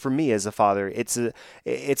I know for me as a father, it's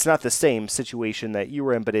not the same situation that you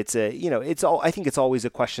were in, but I think it's always a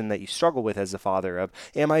question that you struggle with as a father of,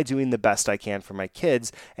 am I doing the best I can for my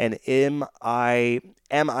kids? And am I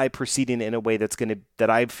proceeding in a way that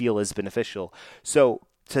I feel is beneficial? So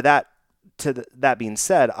to that being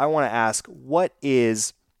said, I want to ask, what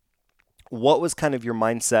was kind of your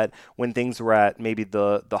mindset when things were at maybe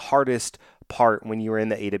the hardest part when you were in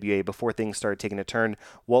the AWA before things started taking a turn?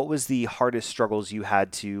 What was the hardest struggles you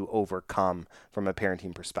had to overcome from a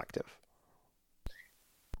parenting perspective?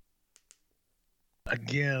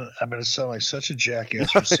 Again, I'm going to sound like such a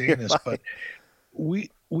jackass for saying this, but we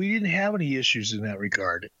didn't have any issues in that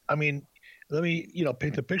regard. I mean, let me,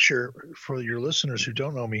 paint the picture for your listeners who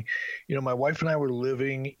don't know me. My wife and I were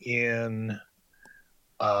living in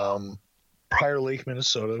Prior Lake,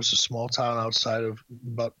 Minnesota. It was a small town outside of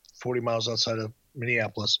about 40 miles outside of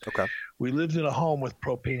Minneapolis. Okay. We lived in a home with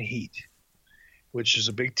propane heat. which is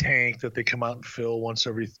a big tank that they come out and fill once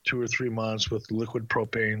every 2 or 3 months with liquid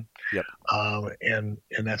propane. Yep. And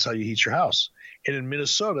that's how you heat your house. And in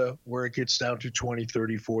Minnesota, where it gets down to 20,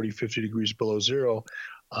 30, 40, 50 degrees below zero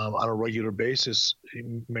on a regular basis,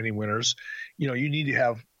 many winters, you need to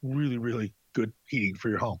have really, really good heating for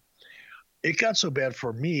your home. It got so bad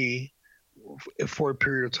for me for a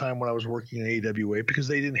period of time when I was working in AWA because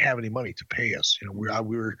they didn't have any money to pay us. I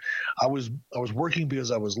was working because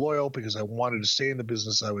I was loyal, because I wanted to stay in the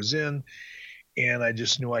business I was in, and I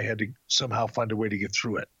just knew I had to somehow find a way to get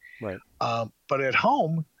through it. Right. But at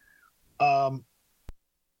home, I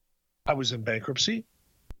was in bankruptcy.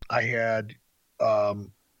 I had car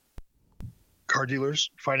dealers,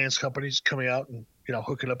 finance companies coming out and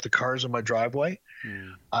hooking up the cars in my driveway.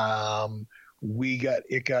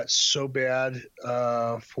 It got so bad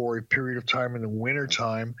for a period of time in the winter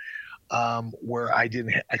time where I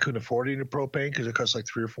couldn't afford any propane because it costs like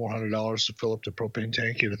 $300 or $400 to fill up the propane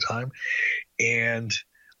tank at a time, and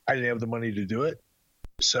I didn't have the money to do it,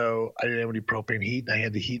 so I didn't have any propane heat, and I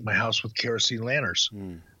had to heat my house with kerosene lanterns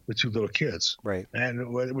with 2 little kids, right?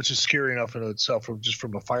 And which is scary enough in itself,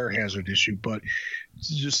 from a fire hazard issue, but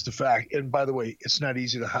just the fact. And by the way, it's not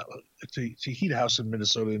easy to heat a house in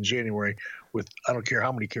Minnesota in January with I don't care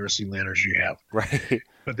how many kerosene lanterns you have, right?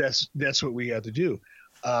 But that's what we had to do.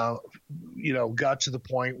 Got to the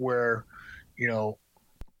point where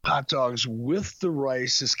hot dogs with the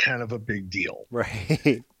rice is kind of a big deal,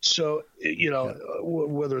 right? So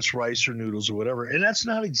whether it's rice or noodles or whatever, and that's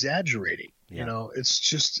not exaggerating. Yeah.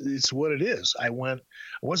 It's what it is. I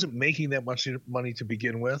wasn't making that much money to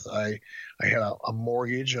begin with. I had a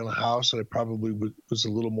mortgage on a house that I probably was a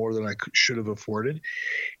little more than I should have afforded.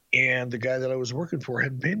 And the guy that I was working for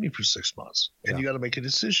hadn't paid me for 6 months. And you got to make a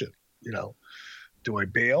decision. Do I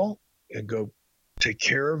bail and go take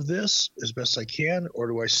care of this as best I can, or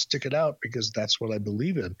do I stick it out because that's what I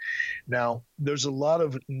believe in? Now, there's a lot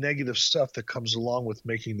of negative stuff that comes along with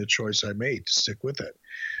making the choice I made to stick with it.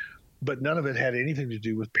 But none of it had anything to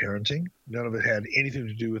do with parenting. None of it had anything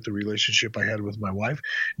to do with the relationship I had with my wife.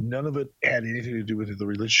 None of it had anything to do with the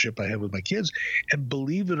relationship I had with my kids. And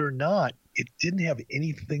believe it or not, it didn't have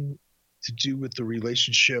anything to do with the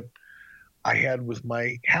relationship I had with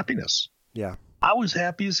my happiness. Yeah. I was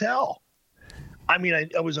happy as hell. I mean,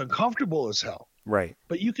 I was uncomfortable as hell. Right.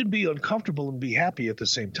 But you can be uncomfortable and be happy at the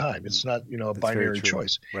same time. It's not, a That's binary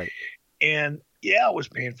choice. Right. And yeah, it was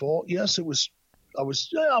painful. Yes, it was. I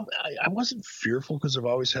wasn't fearful because I've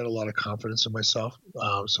always had a lot of confidence in myself,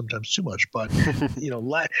 sometimes too much. But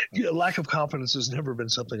lack of confidence has never been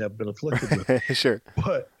something I've been afflicted with. Sure.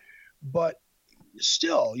 But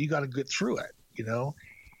still, you got to get through it,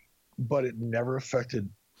 But it never affected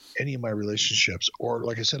any of my relationships, or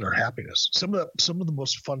like I said, our happiness. Some of the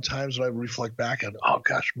most fun times when I reflect back on, oh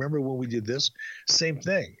gosh, remember when we did this? Same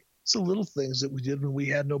thing. It's the little things that we did when we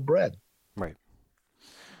had no bread. Right.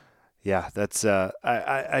 Yeah, that's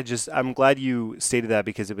I'm glad you stated that,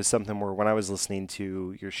 because it was something where when I was listening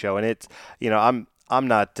to your show, and it's, I'm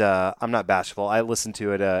not bashful. I listened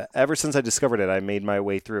to it ever since I discovered it. I made my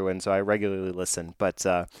way through, and so I regularly listen. But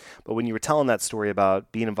when you were telling that story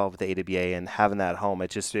about being involved with the AWA and having that at home,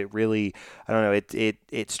 it really, I don't know,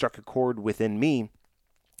 it struck a chord within me.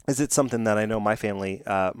 Is it something that I know my family,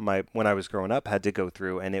 when I was growing up, had to go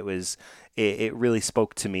through, and it really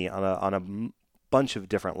spoke to me on a bunch of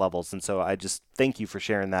different levels. And so I just thank you for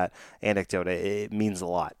sharing that anecdote. It means a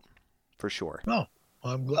lot, for sure. Oh,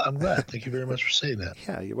 I'm glad. Thank you very much for saying that.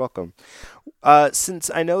 Yeah, you're welcome.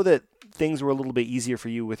 Since I know that things were a little bit easier for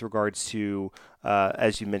you with regards to,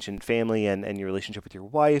 as you mentioned, family and your relationship with your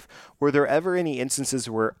wife, were there ever any instances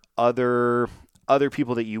where other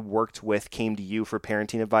people that you worked with came to you for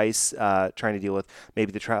parenting advice, trying to deal with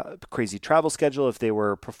maybe the crazy travel schedule, if they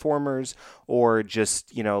were performers, or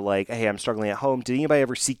just, like, hey, I'm struggling at home? Did anybody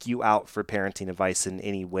ever seek you out for parenting advice in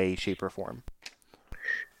any way, shape, or form?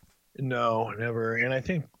 No, never. And I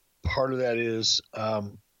think part of that is I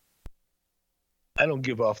don't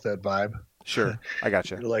give off that vibe. Sure, I got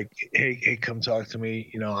you. Like, hey, come talk to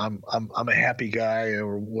me. I'm a happy guy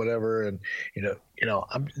or whatever, and I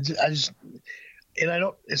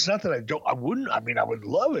don't. It's not that I don't. I wouldn't. I mean, I would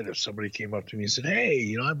love it if somebody came up to me and said,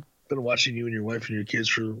 "Hey, I've been watching you and your wife and your kids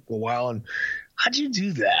for a while, and how'd you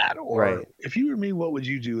do that?" Or, right. If you were me, what would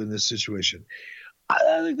you do in this situation?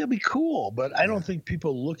 I think that'd be cool, but I don't think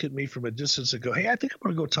people look at me from a distance and go, "Hey, I think I'm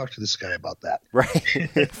going to go talk to this guy about that." Right.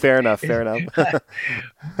 Fair enough. But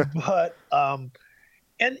and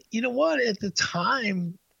you know what? At the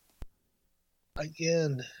time,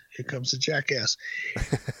 again, here comes the jackass.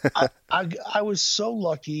 I was so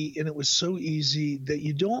lucky, and it was so easy that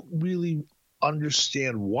you don't really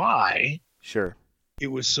understand why. Sure. it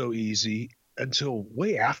was so easy until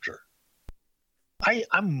way after.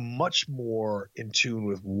 I'm much more in tune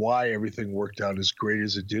with why everything worked out as great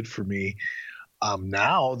as it did for me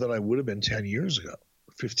now than I would have been 10 years ago,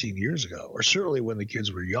 15 years ago, or certainly when the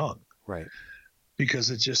kids were young. Right.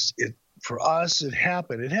 Because for us, it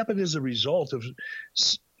happened. It happened as a result of,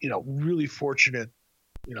 really fortunate,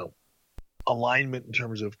 alignment in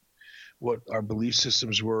terms of what our belief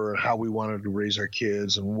systems were, how we wanted to raise our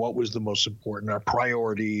kids, and what was the most important, our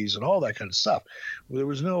priorities, and all that kind of stuff. There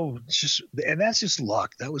was and that's just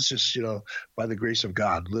luck. That was just, by the grace of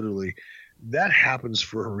God, literally. That happens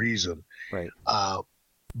for a reason. Right.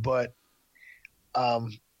 But I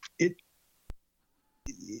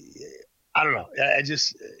don't know.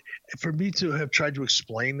 For me to have tried to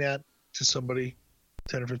explain that to somebody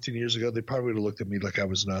 10 or 15 years ago, they probably would have looked at me like I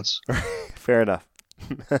was nuts. Fair enough.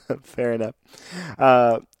 Fair enough.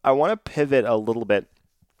 I want to pivot a little bit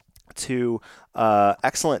to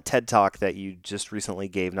excellent TED Talk that you just recently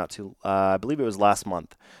gave, I believe it was last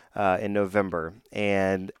month in November,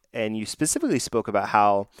 and you specifically spoke about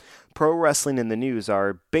how pro wrestling and the news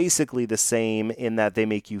are basically the same in that they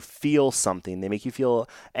make you feel something. They make you feel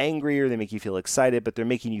angry or they make you feel excited, but they're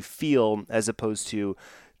making you feel as opposed to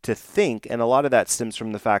think. And a lot of that stems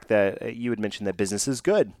from the fact that you had mentioned that business is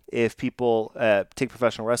good. If people take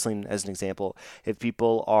professional wrestling as an example, if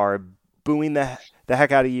people are booing the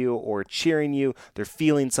heck out of you or cheering you, they're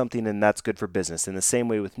feeling something, and that's good for business. In the same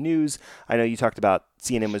way with news, I know you talked about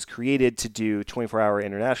CNN was created to do 24-hour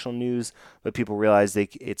international news, but people realize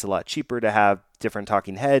it's a lot cheaper to have different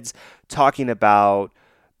talking heads talking about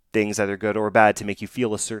things either good or bad to make you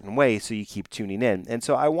feel a certain way, so you keep tuning in. And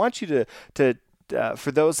so I want you to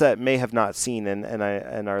for those that may have not seen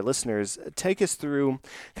and our listeners, take us through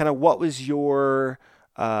kind of what was your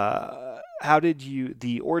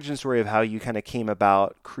the origin story of how you kind of came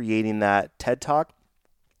about creating that TED Talk,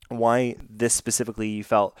 why this specifically you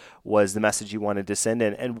felt was the message you wanted to send,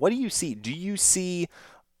 and what do you see? Do you see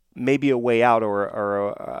maybe a way out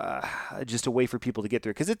or just a way for people to get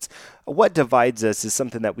through? Because it's what divides us is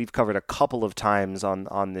something that we've covered a couple of times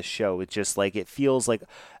on this show. It's just like it feels like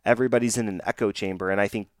everybody's in an echo chamber, and I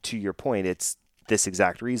think to your point, it's this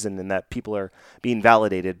exact reason, and that people are being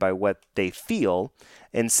validated by what they feel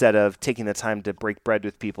instead of taking the time to break bread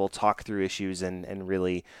with people, talk through issues, and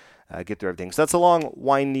really get through everything. So that's a long,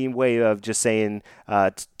 winding way of just saying,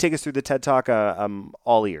 take us through the TED Talk. I'm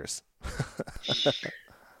all ears.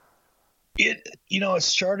 It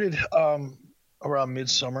started around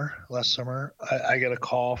midsummer last summer. I got a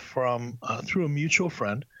call from through a mutual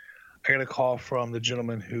friend. I got a call from the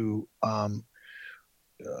gentleman who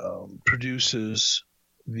produces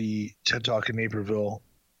the TED Talk in Naperville,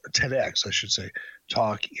 TEDx, I should say,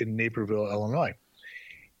 talk in Naperville, Illinois.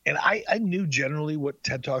 And I knew generally what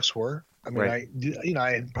TED Talks were. I mean, right.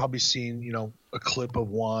 I had probably seen, a clip of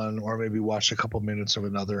one or maybe watched a couple minutes of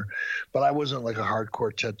another, but I wasn't like a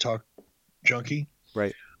hardcore TED Talk junkie.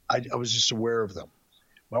 Right. I was just aware of them.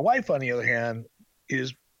 My wife, on the other hand,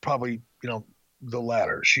 is probably, the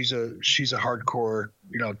latter. She's a hardcore,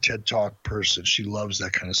 TED Talk person. She loves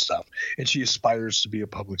that kind of stuff, and she aspires to be a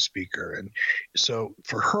public speaker. And so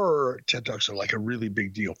for her, TED Talks are like a really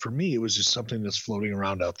big deal. For me, it was just something that's floating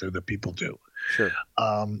around out there that people do. Sure.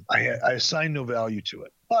 I assigned no value to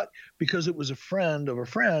it, but because it was a friend of a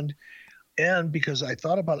friend, and because I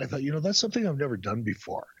thought about it, I thought, that's something I've never done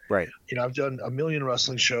before. Right. I've done a million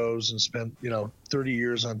wrestling shows and spent, 30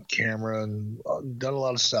 years on camera and done a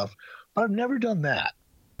lot of stuff, but I've never done that.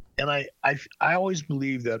 And I always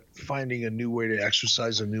believe that finding a new way to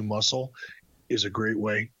exercise a new is a great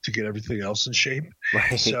way to get everything else in shape.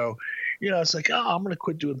 Right. So, it's like, I'm going to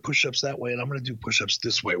quit doing push-ups that way, and I'm going to do push-ups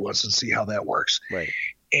this way once and see how that works. Right.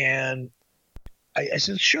 And I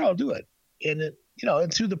said, sure, I'll do it. And it,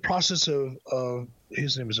 and through the process of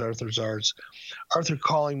his name is Arthur Zards, Arthur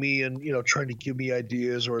calling me and, trying to give me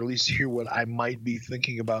ideas or at least hear what I might be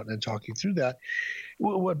thinking about and talking through that.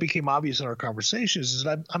 What became obvious in our conversations is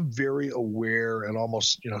that I'm very aware and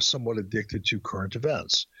almost, somewhat addicted to current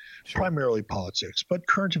events, sure. Primarily politics, but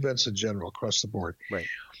current events in general across the board. Right.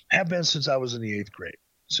 Have been since I was in the 8th grade,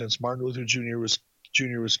 since Martin Luther was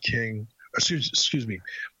king. Excuse me,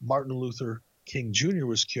 Martin Luther King Jr.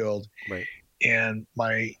 was killed. Right. And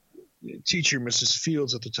my teacher, Mrs.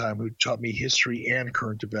 Fields at the time, who taught me history and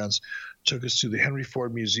current events, took us to the Henry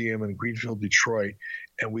Ford Museum in Greenfield, Detroit.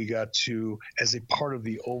 And we got to, as a part of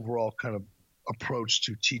the overall kind of approach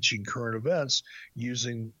to teaching current events,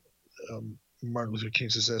 using Martin Luther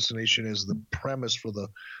King's assassination as the premise for the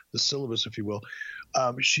syllabus, if you will.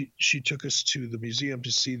 She took us to the museum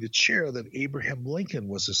to see the chair that Abraham Lincoln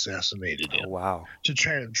was assassinated in. Oh, wow. To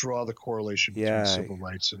try to draw the correlation between civil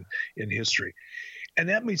rights and history. And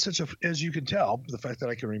that made as you can tell, the fact that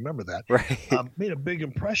I can remember that, made a big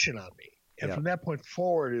impression on me. And from that point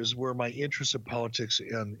forward is where my interest in politics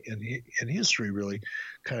and history really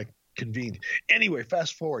kind of convened. Anyway,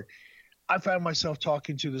 fast forward. I found myself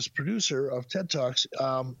talking to this producer of TED Talks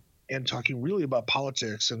and talking really about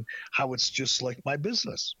politics and how it's just like my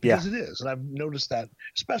business. Because it is. And I've noticed that,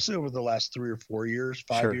 especially over the last 3 or 4 years,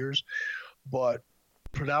 5 years, but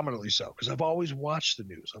predominantly so, because I've always watched the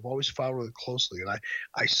news. I've always followed it closely. And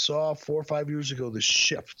I saw 4 or 5 years ago the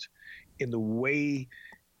shift in the way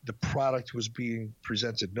the product was being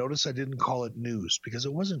presented. Notice I didn't call it news because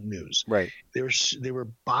it wasn't news. Right. They were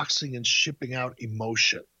boxing and shipping out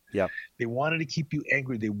emotion. Yeah. They wanted to keep you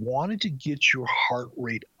angry. They wanted to get your heart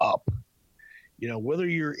rate up. You know, whether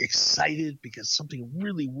you're excited because something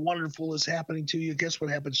really wonderful is happening to you, guess what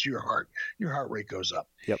happens to your heart? Your heart rate goes up.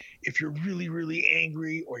 Yep. If you're really, really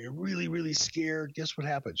angry or you're really, really scared, guess what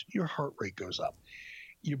happens? Your heart rate goes up.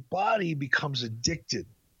 Your body becomes addicted.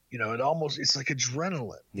 You know, it's like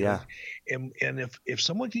adrenaline. Yeah. And if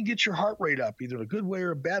someone can get your heart rate up, either in a good way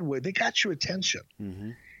or a bad way, they got your attention. Mm-hmm.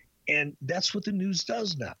 And that's what the news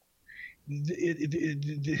does now.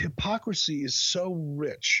 The hypocrisy is so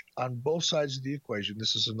rich on both sides of the equation.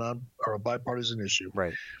 This is a bipartisan issue.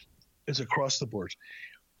 Right. It's across the board.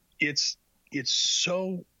 It's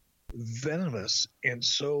so venomous and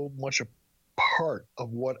so much a part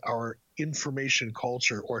of what our information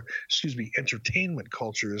culture, or entertainment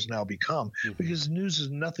culture has now become, because news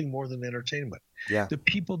is nothing more than entertainment. Yeah. The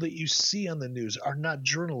people that you see on the news are not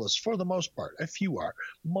journalists for the most part. A few are.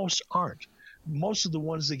 Most aren't. Most of the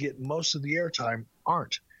ones that get most of the airtime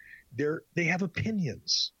aren't. They have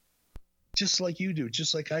opinions, just like you do,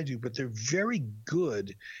 just like I do, but they're very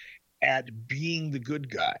good at being the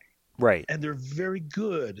good guy. Right. And they're very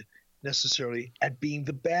good necessarily at being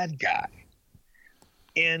the bad guy.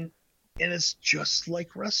 And it's just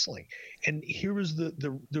like wrestling. And here is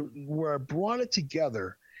the where I brought it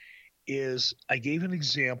together is I gave an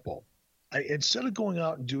example. Instead of going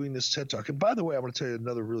out and doing this TED Talk, and by the way, I'm going to tell you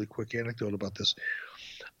another really quick anecdote about this.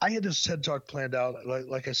 I had this TED Talk planned out.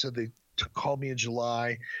 Like I said, they called me in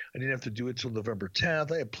July. I didn't have to do it till November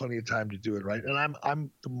 10th. I had plenty of time to do it, right? And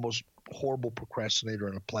I'm the most horrible procrastinator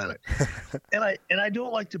on the planet. and I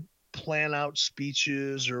don't like to plan out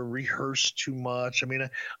speeches or rehearse too much. I mean,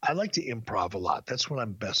 I like to improv a lot. That's what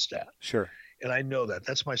I'm best at. Sure. And I know that.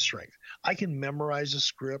 That's my strength. I can memorize a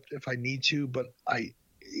script if I need to, but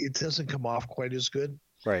it doesn't come off quite as good.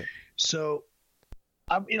 Right. So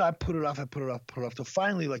I put it off. So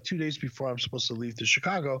finally, like 2 days before I'm supposed to leave to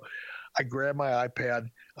Chicago, I grab my iPad.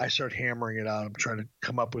 I start hammering it out. I'm trying to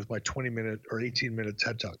come up with my 20-minute or 18-minute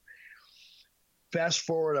TED Talk. Fast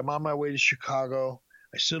forward, I'm on my way to Chicago.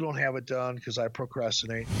 I still don't have it done because I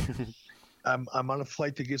procrastinate. I'm on a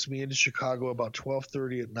flight that gets me into Chicago about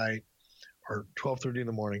 12:30 at night or 12:30 in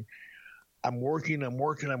the morning. I'm working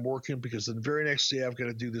because the very next day I've got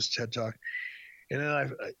to do this TED Talk. And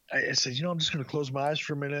then I said, I'm just going to close my eyes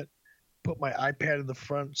for a minute, put my iPad in the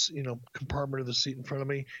front, compartment of the seat in front of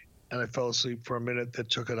me, and I fell asleep for a minute. That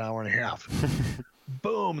took an hour and a half.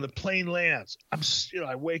 Boom, the plane lands.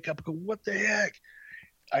 I wake up and go, what the heck?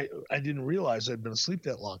 I didn't realize I'd been asleep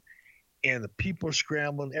that long. And the people are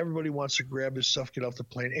scrambling. Everybody wants to grab their stuff, get off the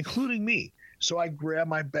plane, including me. So I grab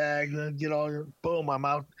my bag, and boom, I'm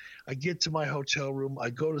out. I get to my hotel room.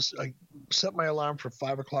 I set my alarm for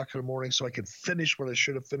 5 o'clock in the morning so I can finish what I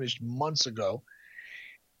should have finished months ago.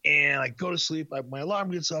 And I go to sleep. My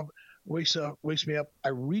alarm gets up, wakes me up. I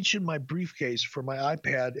reach in my briefcase for my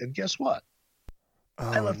iPad, and guess what?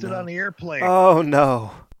 I left it on the airplane. Oh,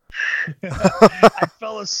 no. I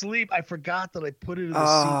fell asleep. I forgot that I put it in the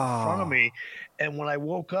seat in front of me. And when I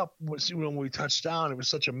woke up, when we touched down, it was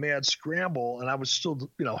such a mad scramble, and I was still,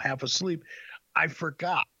 half asleep. I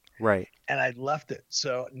forgot. Right. And I left it.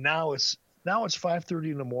 So now it's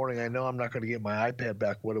 5:30 in the morning. I know I'm not going to get my iPad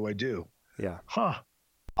back. What do I do? Yeah.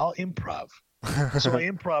 I'll improv. So I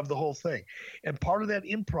improv the whole thing. And part of that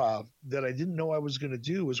improv that I didn't know I was going to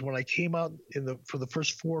do was when I came out for the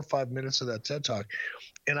first 4 or 5 minutes of that TED Talk,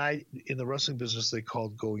 and in the wrestling business, they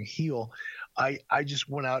called going heel. I just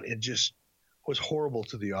went out and just was horrible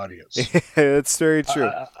to the audience. That's very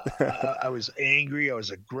true. I was angry. I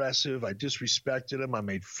was aggressive. I disrespected them. I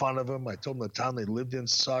made fun of them. I told them the town they lived in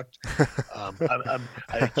sucked. I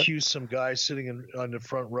accused some guy sitting on the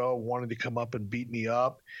front row wanting to come up and beat me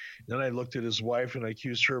up. Then I looked at his wife and I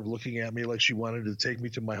accused her of looking at me like she wanted to take me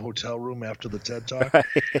to my hotel room after the TED Talk. Right.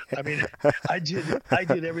 I mean, I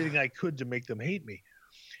did everything I could to make them hate me.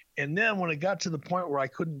 And then when it got to the point where I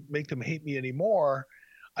couldn't make them hate me anymore,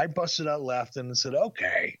 I busted out laughing and said,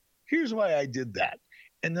 okay, here's why I did that.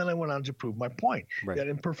 And then I went on to prove my point that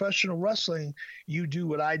in professional wrestling, you do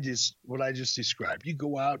what I just described. You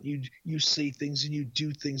go out, you say things and you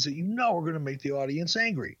do things that you know are going to make the audience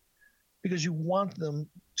angry because you want them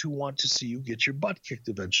to want to see you get your butt kicked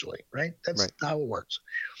eventually, right? That's how it works.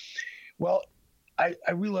 Well, I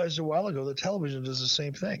realized a while ago that television does the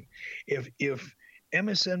same thing. If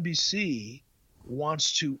MSNBC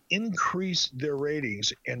wants to increase their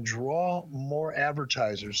ratings and draw more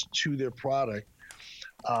advertisers to their product,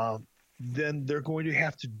 then they're going to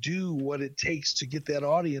have to do what it takes to get that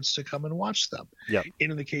audience to come and watch them. Yep.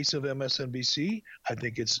 And in the case of MSNBC, I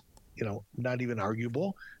think it's not even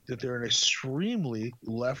arguable that they're an extremely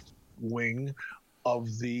left wing of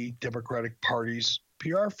the Democratic Party's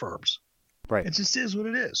PR firms. Right. It just is what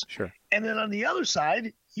it is. Sure. And then on the other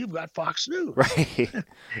side, you've got Fox News. Right.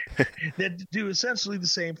 that do essentially the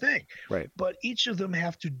same thing. Right. But each of them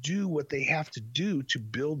have to do what they have to do to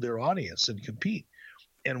build their audience and compete.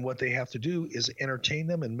 And what they have to do is entertain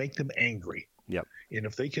them and make them angry. Yep. And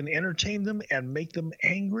if they can entertain them and make them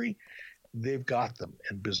angry, they've got them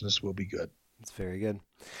and business will be good. That's very good.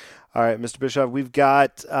 All right, Mr. Bischoff,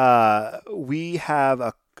 we have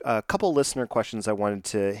a couple listener questions I wanted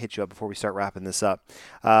to hit you up before we start wrapping this up.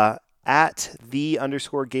 At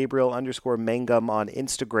 @the_Gabriel_Mangum on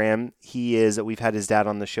Instagram. We've had his dad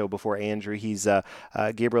on the show before, Andrew.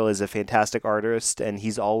 Gabriel is a fantastic artist, and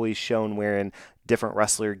he's always shown wearing different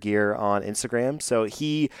wrestler gear on Instagram. So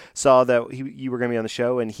he saw that you were going to be on the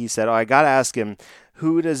show, and he said, I got to ask him,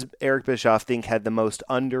 who does Eric Bischoff think had the most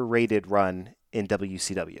underrated run in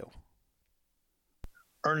WCW?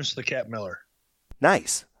 Ernest the Cat Miller.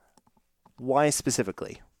 Nice. Why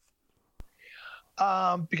specifically?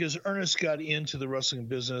 Because Ernest got into the wrestling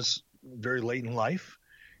business very late in life.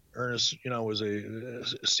 Ernest, was a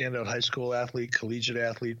standout high school athlete, collegiate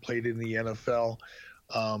athlete, played in the NFL,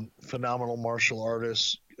 phenomenal martial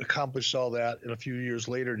artist, accomplished all that, and a few years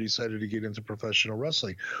later decided to get into professional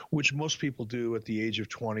wrestling, which most people do at the age of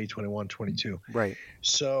 20, 21, 22. Right.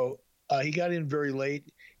 So he got in very late.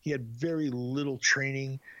 He had very little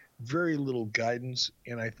training, very little guidance,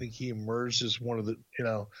 and I think he emerged as one of the,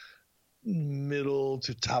 middle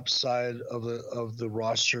to top side of the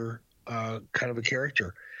roster kind of a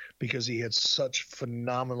character, because he had such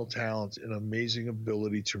phenomenal talent and amazing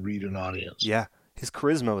ability to read an audience. Yeah. His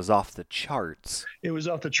charisma was off the charts. It was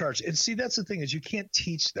off the charts. And see, that's the thing, is you can't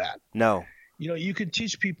teach that. No. You can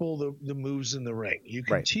teach people the moves in the ring. You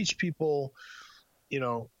can teach people,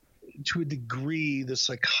 to a degree, the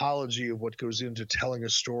psychology of what goes into telling a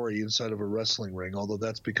story inside of a wrestling ring, although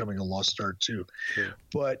that's becoming a lost art too. Sure.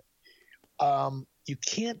 But you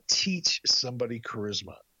can't teach somebody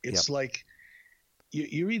charisma. It's like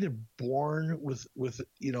you're either born with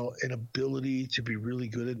an ability to be really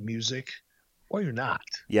good at music, or you're not.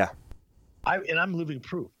 Yeah. I'm living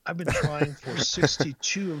proof. I've been trying for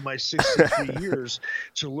 62 of my 63 years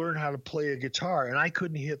to learn how to play a guitar, and I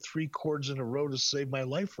couldn't hit 3 chords in a row to save my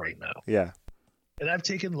life right now. Yeah. And I've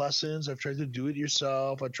taken lessons. I've tried to do it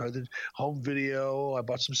yourself. I tried the home video. I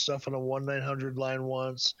bought some stuff on a 1-900 line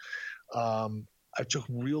once. I took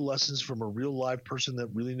real lessons from a real live person that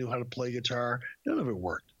really knew how to play guitar. None of it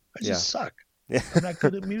worked. I just suck. Yeah. I'm not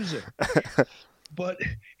good at music. But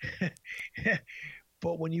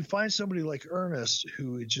when you find somebody like Ernest,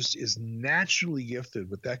 who just is naturally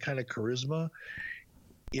gifted with that kind of charisma,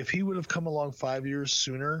 if he would have come along 5 years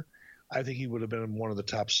sooner, I think he would have been one of the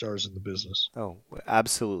top stars in the business. Oh,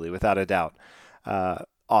 absolutely. Without a doubt.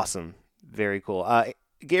 Awesome. Very cool.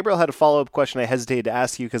 Gabriel had a follow-up question I hesitated to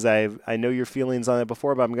ask you because I know your feelings on it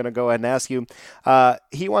before, but I'm going to go ahead and ask you.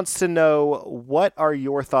 He wants to know, what are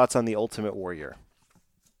your thoughts on The Ultimate Warrior?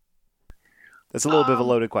 That's a little bit of a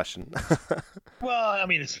loaded question. Well, I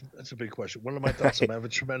mean, that's a big question. One of my thoughts, I have a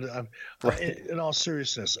tremendous, in all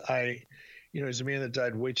seriousness, he's a man that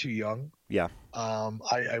died way too young. Yeah.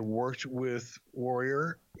 I worked with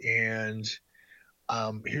Warrior, and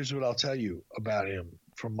here's what I'll tell you about him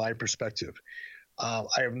from my perspective. I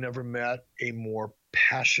have never met a more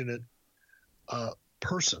passionate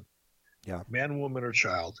person, man, woman, or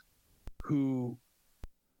child, who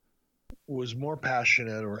was more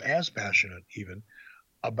passionate, or as passionate even,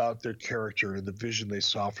 about their character and the vision they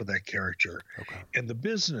saw for that character, and the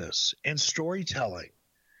business and storytelling.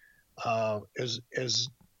 As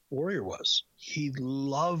Warrior was, he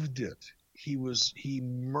loved it. He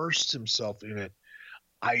immersed himself in it.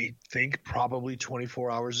 I think probably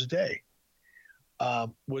 24 hours a day.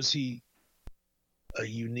 Was he a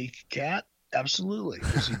unique cat? Absolutely.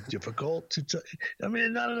 Was he difficult I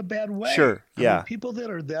mean, not in a bad way. Sure. Yeah. I mean, people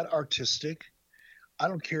that are that artistic, I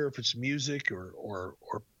don't care if it's music or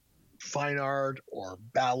fine art or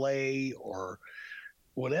ballet or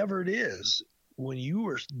whatever it is. When you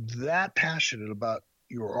are that passionate about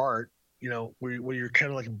your art, where you're kind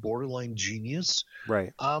of like a borderline genius,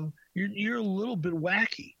 right? You're a little bit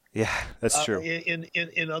wacky. Yeah, that's true.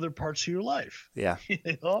 In other parts of your life. Yeah.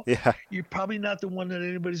 Yeah. You're probably not the one that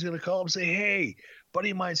anybody's going to call up and say, "Hey, buddy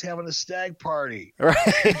of mine's having a stag party.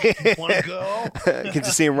 Right. Want to go?" Can you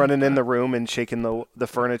see him running in the room and shaking the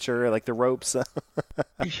furniture, like the ropes?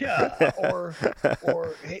 Yeah. Or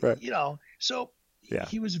hey, right. So yeah.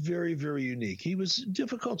 He was very, very unique. He was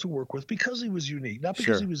difficult to work with because he was unique, not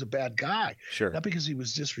because he was a bad guy, not because he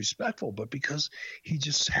was disrespectful, but because he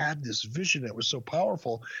just had this vision that was so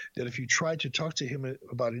powerful that if you tried to talk to him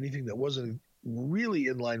about anything that wasn't really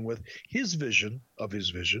in line with his vision,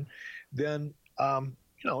 then, it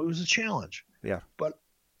was a challenge. Yeah. But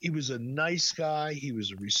he was a nice guy. He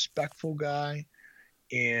was a respectful guy.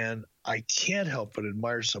 And I can't help but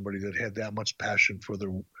admire somebody that had that much passion for their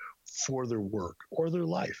work or their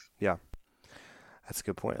life. Yeah. That's a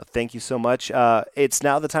good point. Thank you so much. It's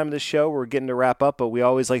now the time of the show. We're getting to wrap up, but we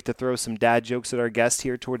always like to throw some dad jokes at our guest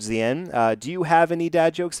here towards the end. Do you have any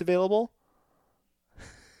dad jokes available?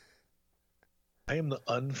 I am the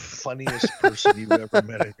unfunniest person you've ever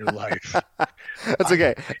met in your life. That's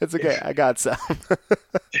okay. It's okay. I got some.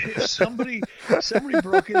 If somebody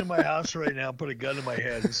broke into my house right now, put a gun to my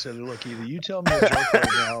head and said, "Look, either you tell me a joke right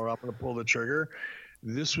now or I'm going to pull the trigger,"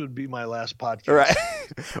 this would be my last podcast. Right.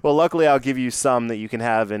 Well, luckily, I'll give you some that you can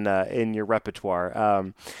have in your repertoire.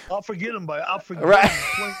 I'll forget them 20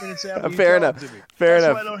 minutes after you Fair tell enough. them to me. Fair That's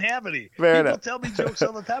enough. why I don't have any. Fair People enough. tell me jokes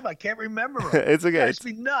all the time. I can't remember them. It's okay. It drives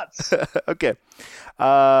me nuts. Okay.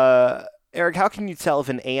 Eric, how can you tell if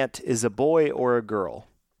an ant is a boy or a girl?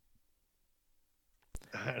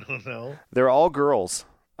 I don't know. They're all girls.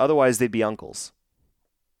 Otherwise, they'd be uncles.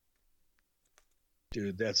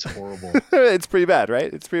 Dude, that's horrible. It's pretty bad,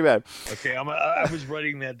 right? It's pretty bad. Okay, I was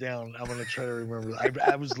writing that down. I'm going to try to remember.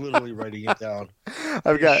 I was literally writing it down.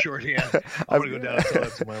 I've got shorthand. I'm going to go down and tell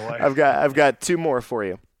that to my wife. I've got two more for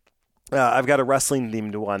you. I've got a wrestling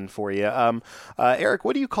themed one for you. Eric,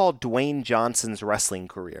 what do you call Dwayne Johnson's wrestling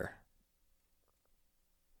career?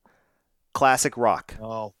 Classic rock.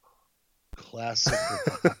 Oh, classic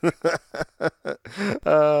rock.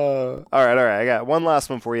 All right. I got one last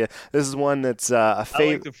one for you. This is one that's a favorite.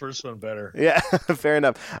 I like the first one better. Yeah, fair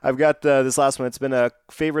enough. I've got this last one. It's been a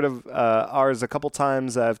favorite of ours a couple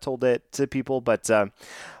times. I've told it to people, but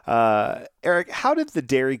Eric, how did the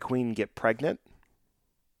Dairy Queen get pregnant?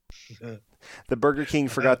 The Burger King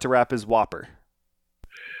forgot to wrap his Whopper.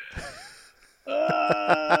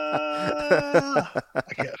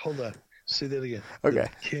 Hold on. Say that again. Okay.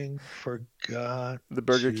 The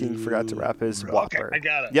Burger King forgot to wrap his Whopper. Okay, I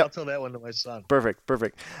got it. Yep. I'll tell that one to my son. Perfect.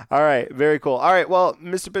 All right, very cool. All right, well,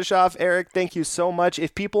 Mr. Bischoff, Eric, thank you so much.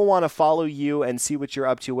 If people want to follow you and see what you're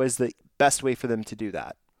up to, what is the best way for them to do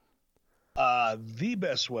that? The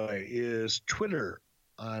best way is Twitter.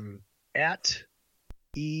 I'm at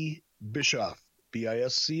Bischoff,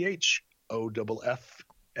 BISCHOFF,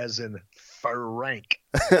 as in Frank.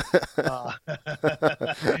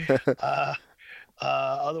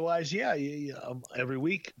 Otherwise, every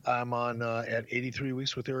week I'm on at 83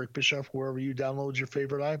 Weeks with Eric Bischoff, wherever you download your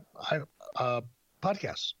favorite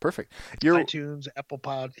podcasts. Perfect. iTunes, Apple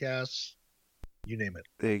Podcasts, you name it.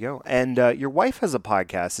 There you go. And your wife has a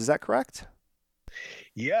podcast, is that correct?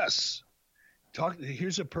 Yes.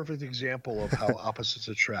 Here's a perfect example of how opposites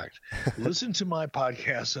attract. Listen to my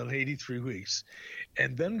podcast on 83 Weeks,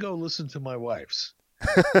 and then go listen to my wife's.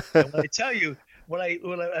 And when I tell you,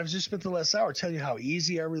 I've just spent the last hour telling you how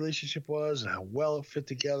easy our relationship was and how well it fit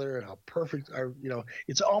together and how perfect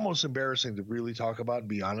it's almost embarrassing to really talk about and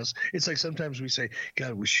be honest. It's like sometimes we say,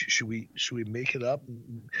 God, should we make it up,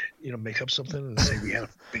 make up something and say we had a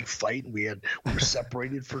big fight and we were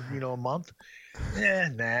separated for, a month.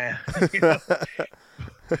 Nah.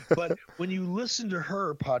 But when you listen to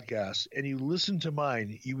her podcast and you listen to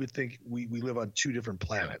mine, you would think we live on two different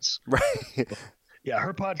planets. Right. Yeah,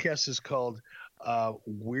 her podcast is called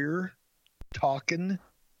We're Talking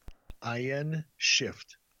IN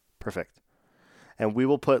Shift. Perfect. And we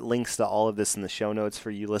will put links to all of this in the show notes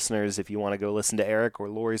for you listeners if you want to go listen to Eric or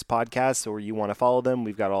Lori's podcast or you want to follow them.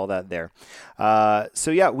 We've got all that there.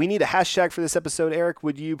 So yeah, we need a hashtag for this episode. Eric,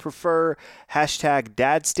 would you prefer hashtag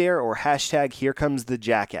dad stare or hashtag here comes the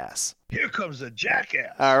jackass? Here comes the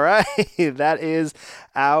jackass. All right. That is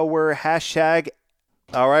our hashtag.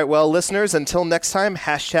 All right. Well, listeners, until next time,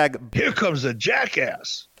 hashtag here comes the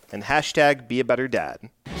jackass. And hashtag be a better dad.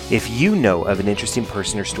 If you know of an interesting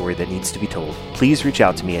person or story that needs to be told, please reach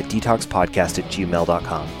out to me at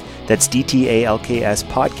dtalkspodcast@gmail.com. That's DTALKS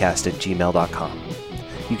podcast@gmail.com.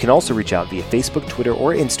 You can also reach out via Facebook, Twitter,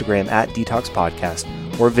 or Instagram at DTALKS Podcast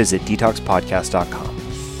or visit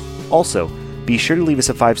dtalkspodcast.com. Also, be sure to leave us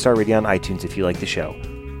a 5-star rating on iTunes if you like the show.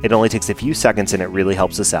 It only takes a few seconds and it really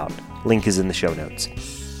helps us out. Link is in the show notes.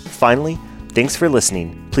 Finally, thanks for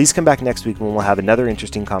listening. Please come back next week when we'll have another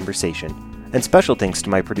interesting conversation. And special thanks to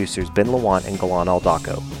my producers Ben Lawant and Galan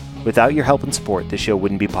Aldaco. Without your help and support, the show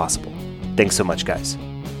wouldn't be possible. Thanks so much, guys.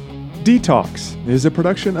 DTALKS is a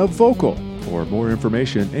production of Vocal. For more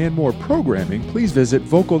information and more programming, please visit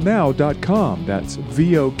vocalnow.com. That's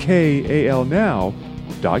VOKAL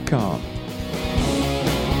now.com.